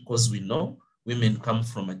women, because we know women come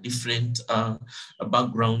from a different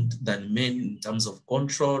background than men in terms of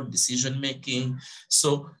control, decision-making.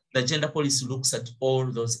 So the gender policy looks at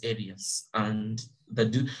all those areas. And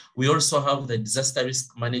we also have the disaster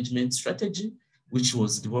risk management strategy, which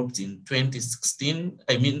was developed in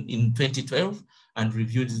 2012 and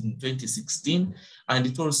reviewed in 2016. And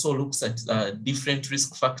it also looks at different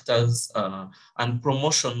risk factors and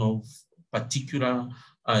promotion of particular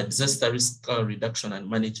disaster risk reduction and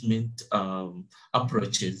management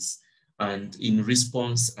approaches, and in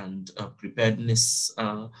response and preparedness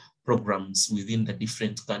programs within the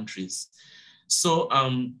different countries. So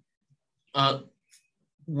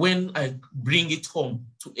when I bring it home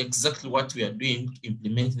to exactly what we are doing to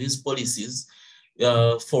implement these policies,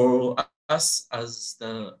 for us as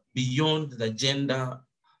beyond the gender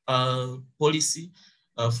policy,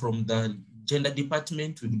 from the gender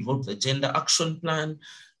department, we developed the gender action plan,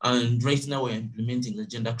 and right now we're implementing the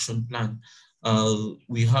gender action plan.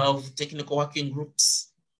 We have technical working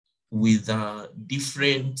groups with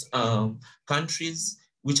different countries,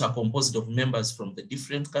 which are composed of members from the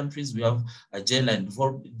different countries. We have a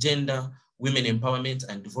gender women empowerment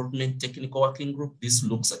and development technical working group. This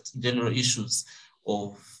looks at general issues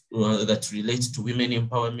of that relate to women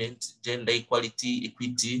empowerment, gender equality,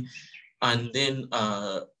 equity, and then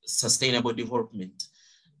sustainable development.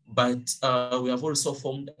 But we have also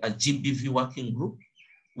formed a GBV working group,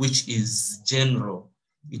 which is general.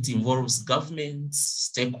 It involves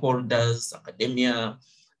governments, stakeholders, academia.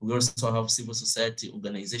 We also have civil society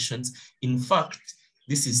organizations. In fact,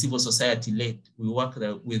 this is civil society led. We work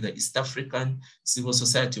with the East African Civil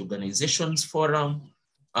Society Organizations Forum,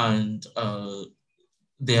 and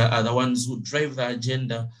they are the ones who drive the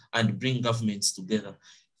agenda and bring governments together.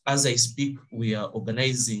 As I speak, we are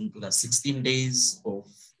organizing the 16 days of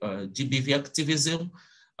GBV activism,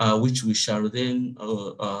 which we shall then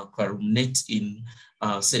culminate in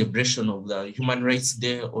celebration of the Human Rights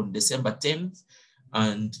Day on December 10th.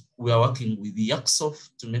 And we are working with the YACSOF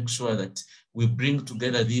to make sure that we bring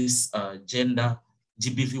together this gender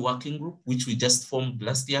GBV working group, which we just formed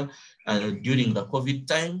last year during the COVID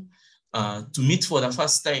time, to meet for the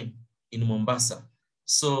first time in Mombasa.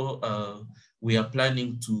 So we are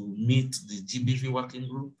planning to meet the GBV working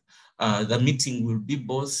group. The meeting will be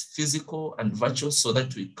both physical and virtual so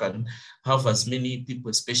that we can have as many people,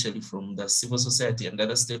 especially from the civil society and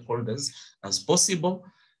other stakeholders, as possible.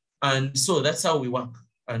 And so that's how we work.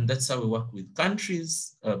 And that's how we work with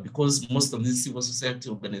countries, because most of these civil society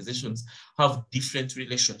organizations have different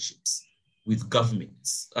relationships with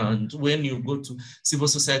governments. And when you go to civil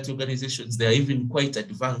society organizations, they are even quite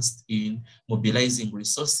advanced in mobilizing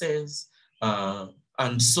resources.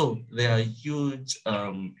 And so they are huge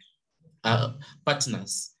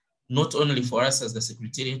partners, not only for us as the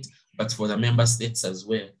Secretariat, but for the member states as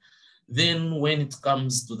well. Then when it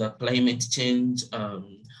comes to the climate change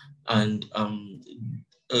and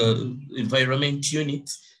environment unit,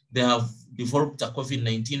 they have developed a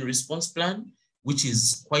COVID-19 response plan, which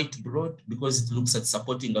is quite broad because it looks at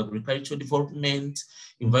supporting agricultural development,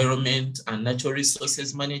 environment and natural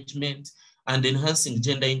resources management, and enhancing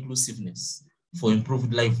gender inclusiveness for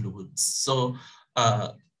improved livelihoods. So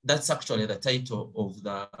that's actually the title of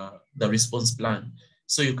the response plan.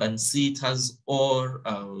 So you can see it has all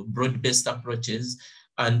broad-based approaches,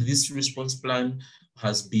 and this response plan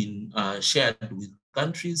has been shared with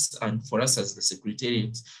countries, and for us as the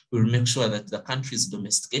Secretariat, we'll make sure that the countries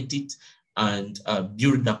domesticate it and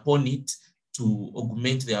build upon it to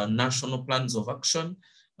augment their national plans of action,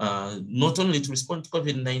 not only to respond to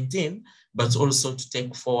COVID-19, but also to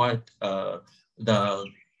take forward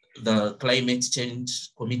the climate change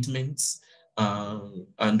commitments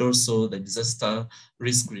and also the disaster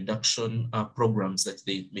risk reduction programs that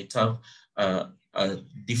they may have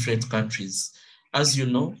different countries. As you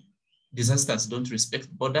know, disasters don't respect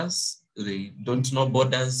borders, they don't know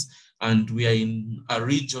borders, and we are in a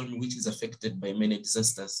region which is affected by many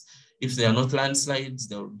disasters. If there are not landslides,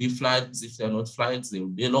 there will be floods. If there are not floods, there will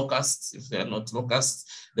be locusts. If there are not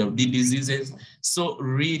locusts, there will be diseases. So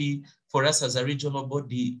really, for us as a regional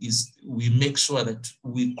body, we make sure that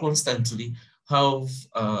we constantly have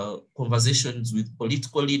conversations with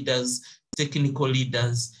political leaders, technical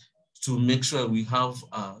leaders, to make sure we have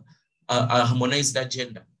a harmonized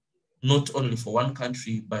agenda, not only for one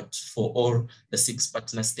country, but for all the 6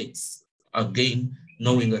 partner states. Again,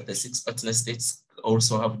 knowing that the 6 partner states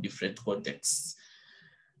also have different contexts.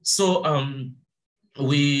 So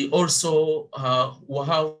we also will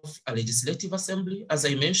have a legislative assembly, as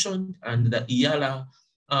I mentioned, and the EALA,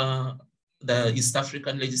 the East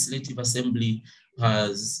African Legislative Assembly,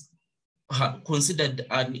 has considered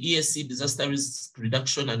an ESC disaster risk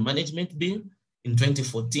reduction and management bill in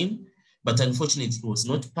 2014, but unfortunately it was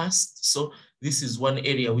not passed. So this is one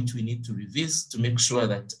area which we need to revisit to make sure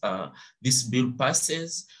that this bill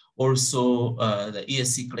passes. Also, the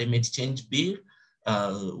ESC climate change bill,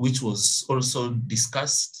 which was also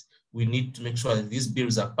discussed, we need to make sure that these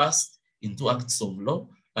bills are passed into acts of law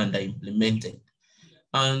and are implemented.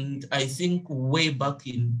 And I think way back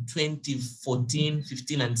in 2014,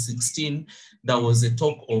 15, and 16, there was a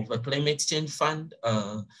talk of a climate change fund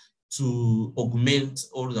to augment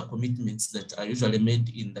all the commitments that are usually made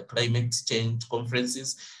in the climate change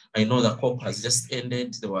conferences. I know the COP has just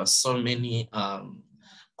ended. There were so many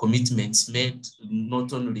commitments made,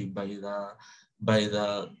 not only by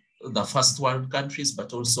the first world countries,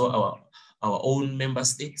 but also our own member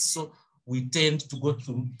states. So we tend to go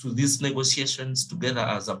to these negotiations together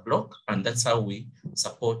as a bloc, and that's how we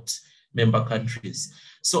support member countries.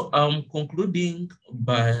 So I'm concluding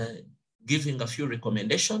by giving a few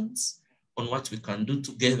recommendations on what we can do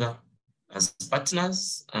together as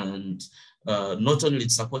partners, and not only to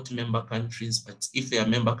support member countries, but if there are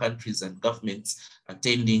member countries and governments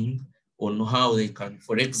attending, on how they can,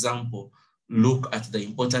 for example, look at the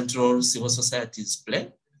important role civil societies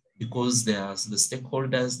play, because they are the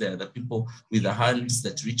stakeholders, they are the people with the hands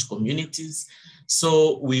that reach communities.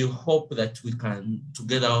 So we hope that we can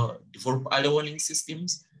together develop early warning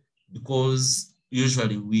systems, because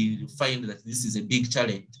usually we find that this is a big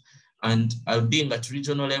challenge. And being at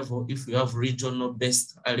regional level, if we have regional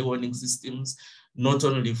based early warning systems, not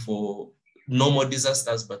only for normal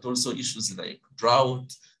disasters, but also issues like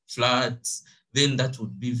drought, floods, then that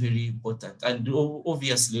would be very important. And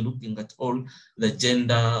obviously looking at all the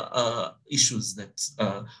gender issues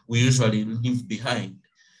that we usually leave behind.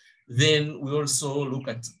 Then we also look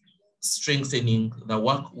at strengthening the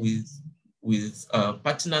work with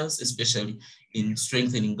partners, especially in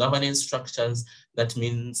strengthening governance structures. That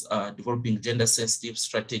means developing gender sensitive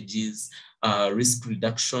strategies, risk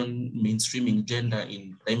reduction, mainstreaming gender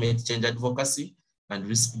in climate change advocacy and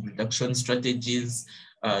risk reduction strategies,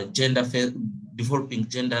 developing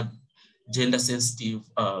gender sensitive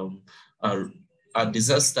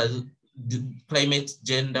disaster, climate,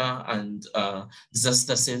 gender, and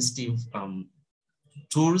disaster sensitive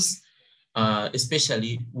tools,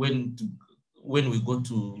 especially when we go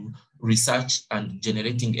to research and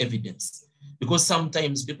generating evidence. Because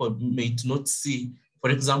sometimes people may not see,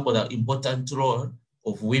 for example, the important role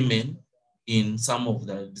of women in some of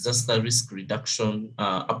the disaster risk reduction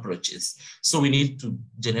approaches. So we need to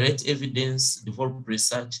generate evidence, develop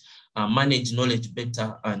research, manage knowledge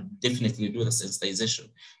better, and definitely do the sensitization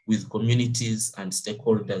with communities and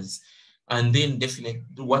stakeholders. And then definitely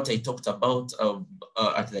what I talked about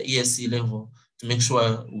at the ESC level, to make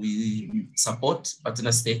sure we support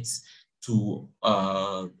partner states to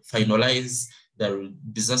finalize the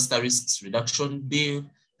disaster risks reduction bill,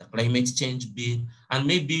 the climate change bill, and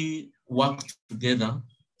maybe work together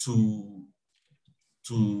to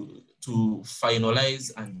to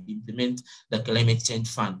finalize and implement the Climate Change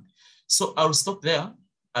Fund. So I'll stop there.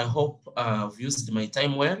 I hope I've used my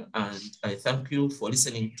time well, and I thank you for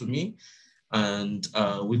listening to me, and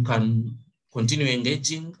we can continue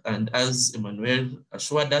engaging. And as Emmanuel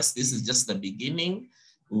assured us, this is just the beginning.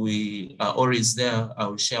 We are always there. I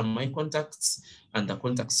will share my contacts and the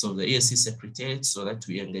contacts of the ESC Secretariat so that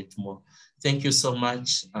we engage more. Thank you so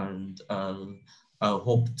much, and I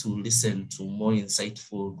hope to listen to more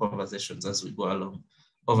insightful conversations as we go along.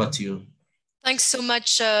 Over to you. Thanks so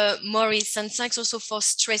much, Maurice, and thanks also for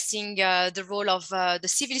stressing the role of the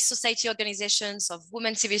civil society organizations, of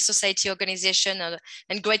women civil society organization,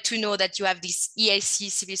 and great to know that you have this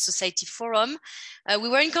ESC Civil Society Forum. We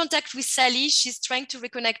were in contact with Sally. She's trying to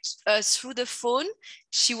reconnect through the phone.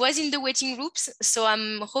 She was in the waiting rooms, so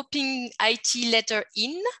I'm hoping IT let her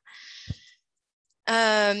in.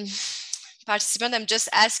 Participant, I'm just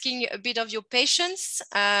asking a bit of your patience.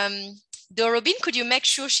 Dorobin, could you make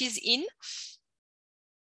sure she's in?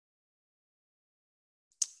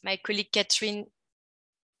 My colleague Catherine.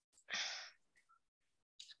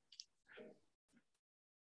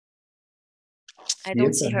 I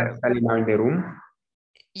don't see her. Sally now in the room.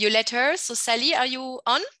 You let her. So Sally, are you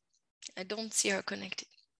on? I don't see her connected.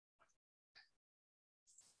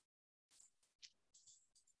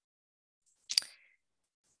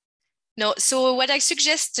 No, so what I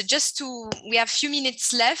suggest, we have a few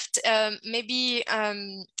minutes left, maybe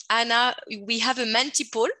Anna, we have a Menti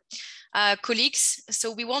poll, colleagues.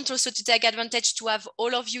 So we want also to take advantage to have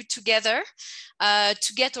all of you together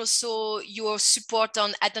to get also your support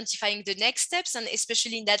on identifying the next steps, and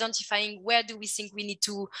especially in identifying where do we think we need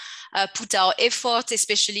to put our effort,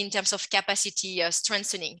 especially in terms of capacity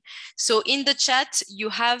strengthening. So in the chat, you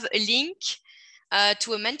have a link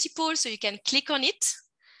to a Menti poll, so you can click on it.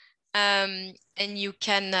 And you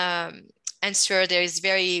can answer. There is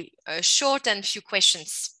very short and few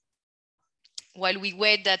questions. While we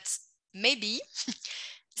wait that maybe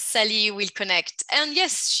Sally will connect. And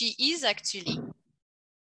yes, she is actually.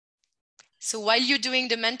 So while you're doing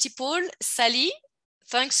the Menti poll, Sally,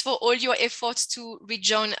 thanks for all your efforts to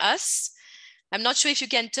rejoin us. I'm not sure if you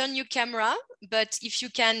can turn your camera, but if you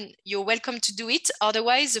can, you're welcome to do it.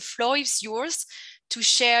 Otherwise, the floor is yours to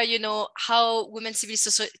share, how women civil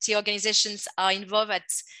society organizations are involved at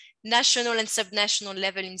national and subnational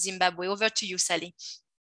level in Zimbabwe. Over to you, Sally.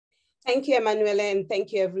 Thank you, Emanuele, and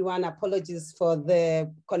thank you, everyone. Apologies for the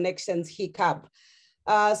connections hiccup.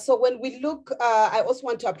 So when we look, I also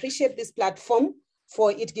want to appreciate this platform,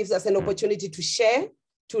 for it gives us an opportunity to share,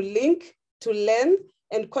 to link, to learn,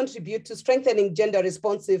 and contribute to strengthening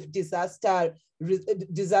gender-responsive disaster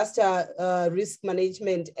risk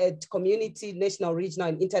management at community, national, regional,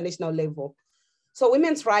 and international level. So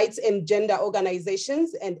women's rights and gender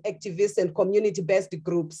organizations and activists and community-based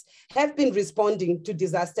groups have been responding to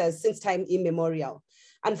disasters since time immemorial.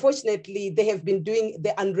 Unfortunately, they have been doing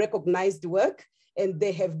the unrecognized work, and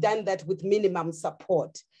they have done that with minimum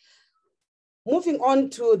support. Moving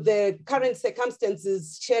on to the current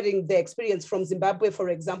circumstances, sharing the experience from Zimbabwe, for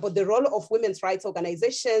example, the role of women's rights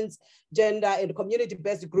organizations, gender and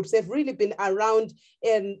community-based groups have really been around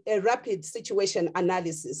in a rapid situation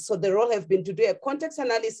analysis. So the role have been to do a context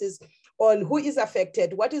analysis on who is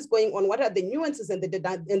affected, what is going on, what are the nuances and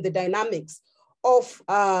the dynamics of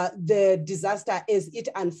the disaster as it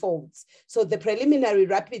unfolds. So the preliminary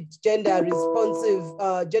rapid gender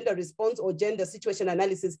response or gender situation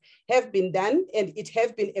analysis have been done, and it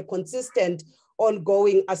have been a consistent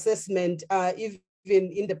ongoing assessment even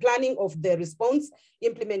in the planning of the response,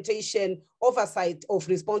 implementation, oversight of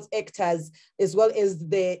response actors, as well as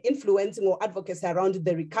the influencing or advocacy around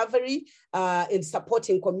the recovery in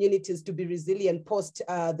supporting communities to be resilient post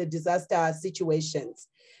the disaster situations.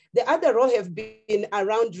 The other role have been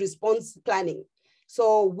around response planning.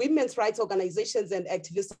 So women's rights organizations and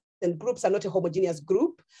activists and groups are not a homogeneous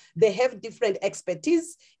group. They have different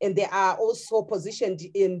expertise, and they are also positioned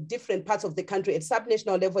in different parts of the country at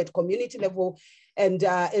subnational level, at community level, and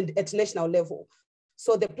at national level.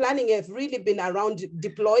 So the planning have really been around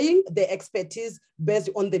deploying the expertise based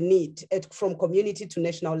on the need from community to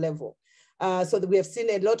national level. So that we have seen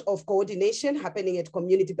a lot of coordination happening at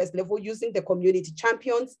community-based level using the community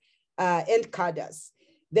champions and cadres.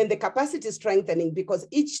 Then the capacity strengthening, because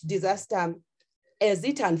each disaster as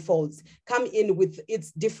it unfolds come in with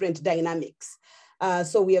its different dynamics.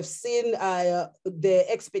 So we have seen the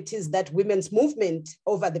expertise that women's movement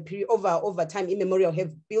over the period, over time immemorial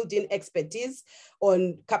have built in expertise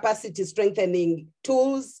on capacity strengthening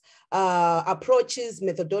tools, approaches,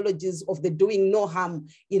 methodologies of the doing no harm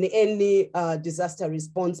in any disaster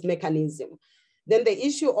response mechanism. Then the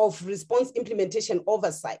issue of response implementation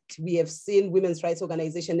oversight. We have seen women's rights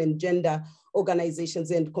organizations and gender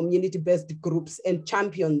organizations and community-based groups and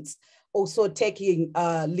champions also taking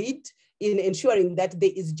lead in ensuring that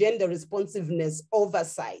there is gender responsiveness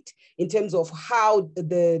oversight in terms of how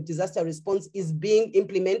the disaster response is being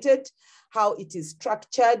implemented, how it is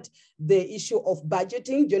structured, the issue of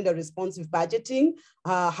budgeting, gender responsive budgeting,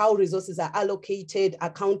 how resources are allocated,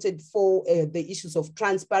 accounted for, the issues of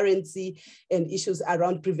transparency and issues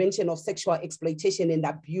around prevention of sexual exploitation and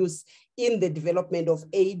abuse in the development of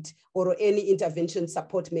aid or any intervention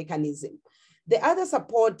support mechanism. The other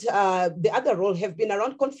support, the other role have been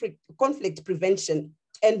around conflict prevention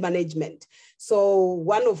and management. So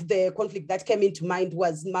one of the conflict that came into mind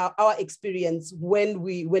was our experience when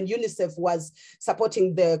UNICEF was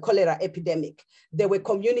supporting the cholera epidemic. There were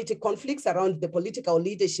community conflicts around the political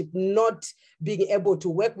leadership not being able to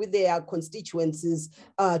work with their constituencies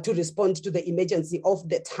to respond to the emergency of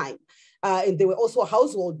the time. And there were also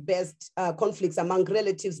household-based conflicts among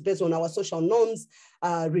relatives based on our social norms,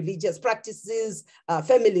 religious practices,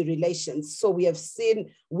 family relations. So we have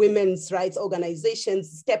seen women's rights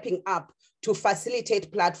organizations stepping up to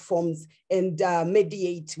facilitate platforms and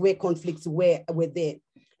mediate where conflicts were there.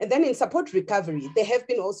 And then in support recovery, there have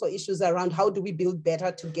been also issues around how do we build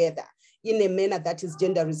better together in a manner that is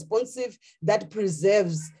gender responsive, that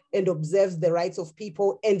preserves and observes the rights of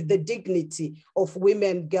people and the dignity of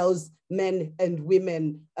women, girls, men, and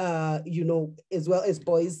women, you know, as well as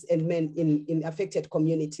boys and men in affected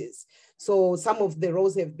communities. So some of the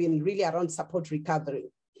roles have been really around support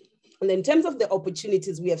recovery. And in terms of the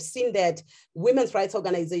opportunities, we have seen that women's rights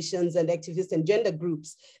organizations and activists and gender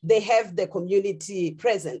groups, they have the community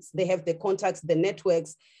presence, they have the contacts, the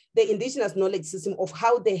networks, the indigenous knowledge system of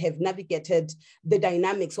how they have navigated the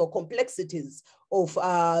dynamics or complexities of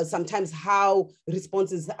sometimes how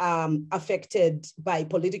responses are affected by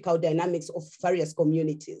political dynamics of various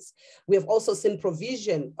communities. We have also seen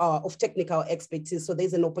provision of technical expertise. So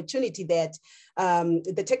there's an opportunity that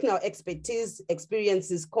the technical expertise,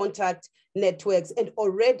 experiences, contact networks, and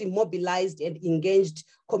already mobilized and engaged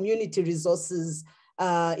community resources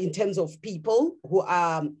in terms of people who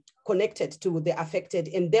are connected to the affected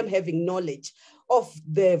and them having knowledge of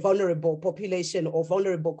the vulnerable population or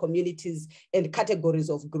vulnerable communities and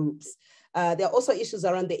categories of groups. There are also issues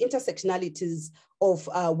around the intersectionalities of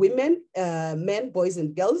women, men, boys,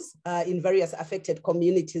 and girls in various affected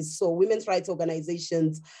communities. So women's rights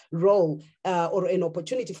organizations' role or an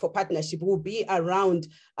opportunity for partnership will be around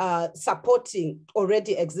supporting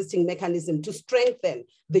already existing mechanisms to strengthen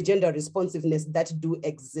the gender responsiveness that do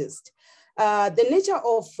exist. The nature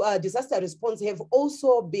of disaster response have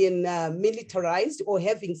also been militarized or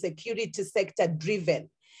having security sector driven.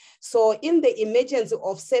 So in the emergence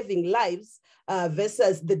of saving lives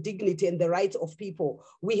versus the dignity and the rights of people,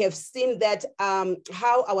 we have seen that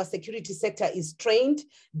how our security sector is trained,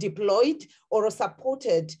 deployed, or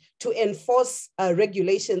supported to enforce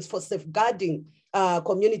regulations for safeguarding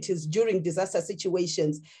communities during disaster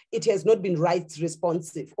situations, it has not been rights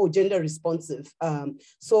responsive or gender responsive.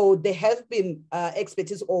 So there have been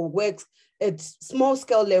expertise or work at small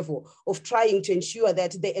scale level of trying to ensure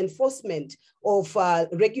that the enforcement of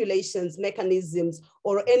regulations, mechanisms,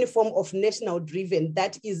 or any form of national driven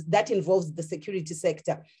that involves the security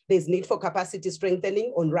sector. There's need for capacity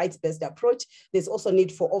strengthening on rights-based approach. There's also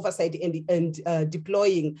need for oversight and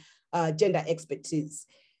deploying gender expertise.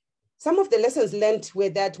 Some of the lessons learned were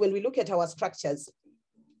that when we look at our structures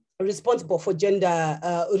responsible for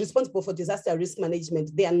responsible for disaster risk management,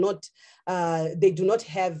 they are not, they do not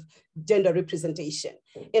have gender representation.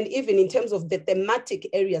 And even in terms of the thematic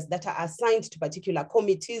areas that are assigned to particular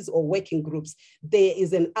committees or working groups, there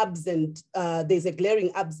is an absent, there's a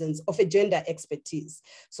glaring absence of a gender expertise.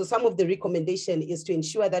 So some of the recommendation is to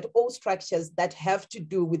ensure that all structures that have to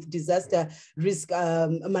do with disaster risk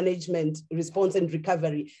management, response and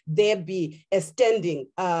recovery, there be a standing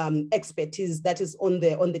expertise that is on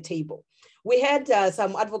the table. We had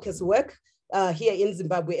some advocacy work here in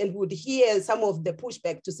Zimbabwe and would hear some of the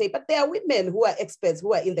pushback to say, but there are women who are experts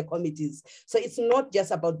who are in the committees. So it's not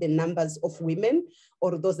just about the numbers of women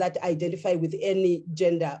or those that identify with any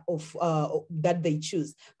gender of that they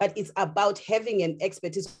choose, but it's about having an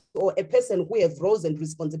expertise or a person who has roles and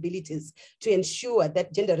responsibilities to ensure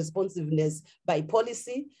that gender responsiveness by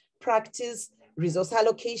policy, practice, resource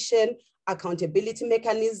allocation, accountability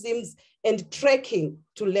mechanisms, and tracking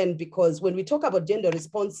to learn, because when we talk about gender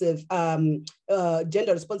responsiveness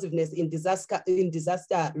in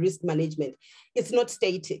disaster risk management, it's not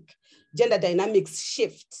static. Gender dynamics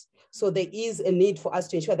shift So there is a need for us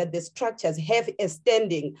to ensure that the structures have a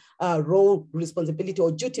standing role, responsibility,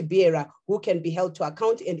 or duty bearer who can be held to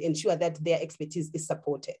account and ensure that their expertise is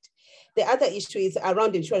supported. The other issue is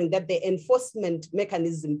around ensuring that the enforcement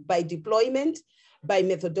mechanism by deployment, by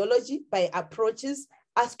methodology, by approaches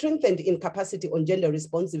are strengthened in capacity on gender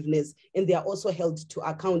responsiveness, and they are also held to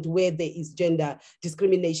account where there is gender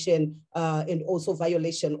discrimination and also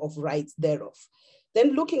violation of rights thereof.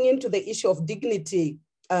 Then looking into the issue of dignity,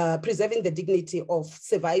 preserving the dignity of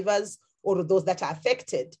survivors or those that are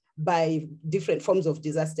affected by different forms of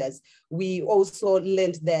disasters, we also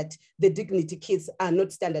learned that the dignity kits are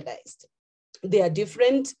not standardized. They are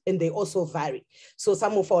different and they also vary. So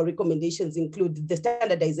some of our recommendations include the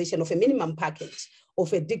standardization of a minimum package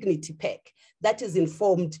of a dignity pack that is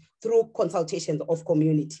informed through consultation of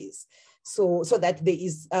communities. So that there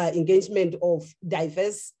is engagement of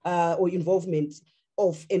diverse or involvement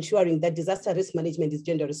of ensuring that disaster risk management is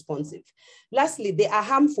gender responsive. Lastly, there are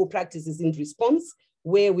harmful practices in response,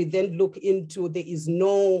 where we then look into there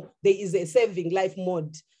is a saving life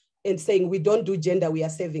mode, and saying we don't do gender, we are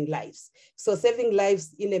saving lives. So saving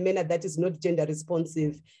lives in a manner that is not gender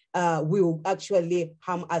responsive will actually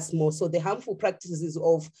harm us more. So the harmful practices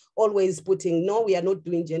of always putting, no, we are not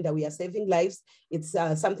doing gender, we are saving lives, it's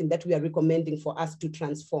something that we are recommending for us to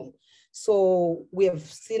transform. So we have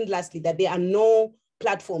seen lastly that there are no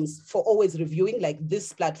platforms for always reviewing like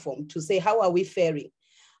this platform to say, how are we faring?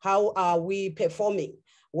 How are we performing?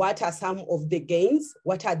 What are some of the gains?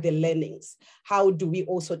 What are the learnings? How do we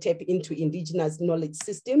also tap into indigenous knowledge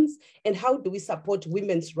systems? And how do we support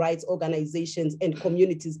women's rights organizations and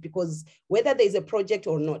communities? Because whether there's a project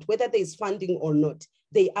or not, whether there's funding or not,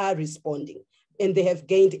 they are responding and they have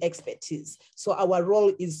gained expertise. So our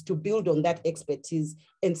role is to build on that expertise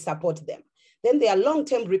and support them. Then there are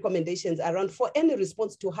long-term recommendations around for any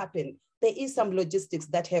response to happen. There is some logistics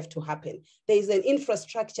that have to happen. There is an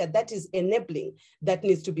infrastructure that is enabling that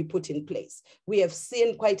needs to be put in place. We have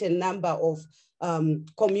seen quite a number of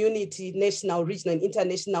community, national, regional, and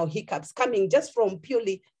international hiccups coming just from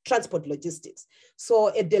purely transport logistics.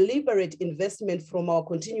 So a deliberate investment from our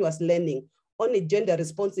continuous learning on a gender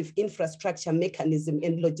responsive infrastructure mechanism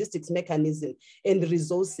and logistics mechanism and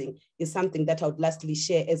resourcing is something that I would lastly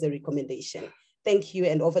share as a recommendation. Thank you,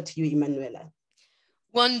 and over to you, Emanuela.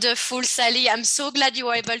 Wonderful, Sally. I'm so glad you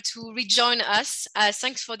were able to rejoin us.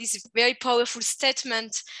 Thanks for this very powerful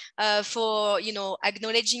statement for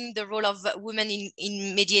acknowledging the role of women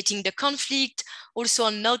in mediating the conflict. Also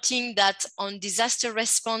on noting that on disaster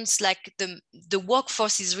response, like the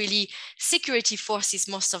workforce is really security forces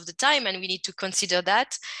most of the time, and we need to consider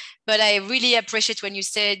that. But I really appreciate when you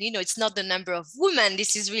said, it's not the number of women,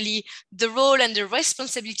 this is really the role and the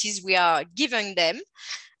responsibilities we are giving them.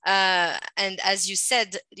 And as you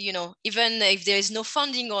said, even if there is no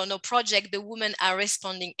funding or no project, the women are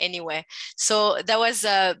responding anyway. So that was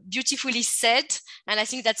beautifully said. And I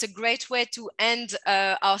think that's a great way to end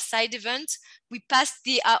our side event. We passed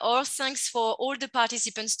the hour. Thanks for all the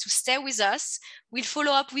participants to stay with us. We'll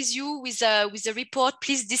follow up with you with a report.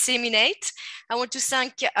 Please disseminate. I want to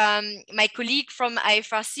thank my colleague from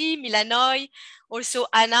IFRC, Milanoy, also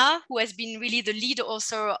Anna, who has been really the lead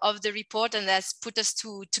author of the report and has put us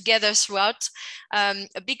together throughout.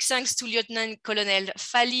 A big thanks to Lieutenant Colonel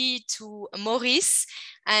Fali, to Maurice,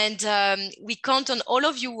 and we count on all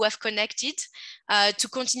of you who have connected to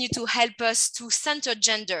continue to help us to center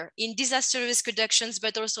gender in disaster risk reductions,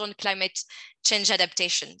 but also on climate change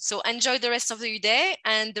adaptation. So enjoy the rest of the day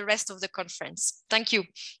and the rest of the conference. Thank you.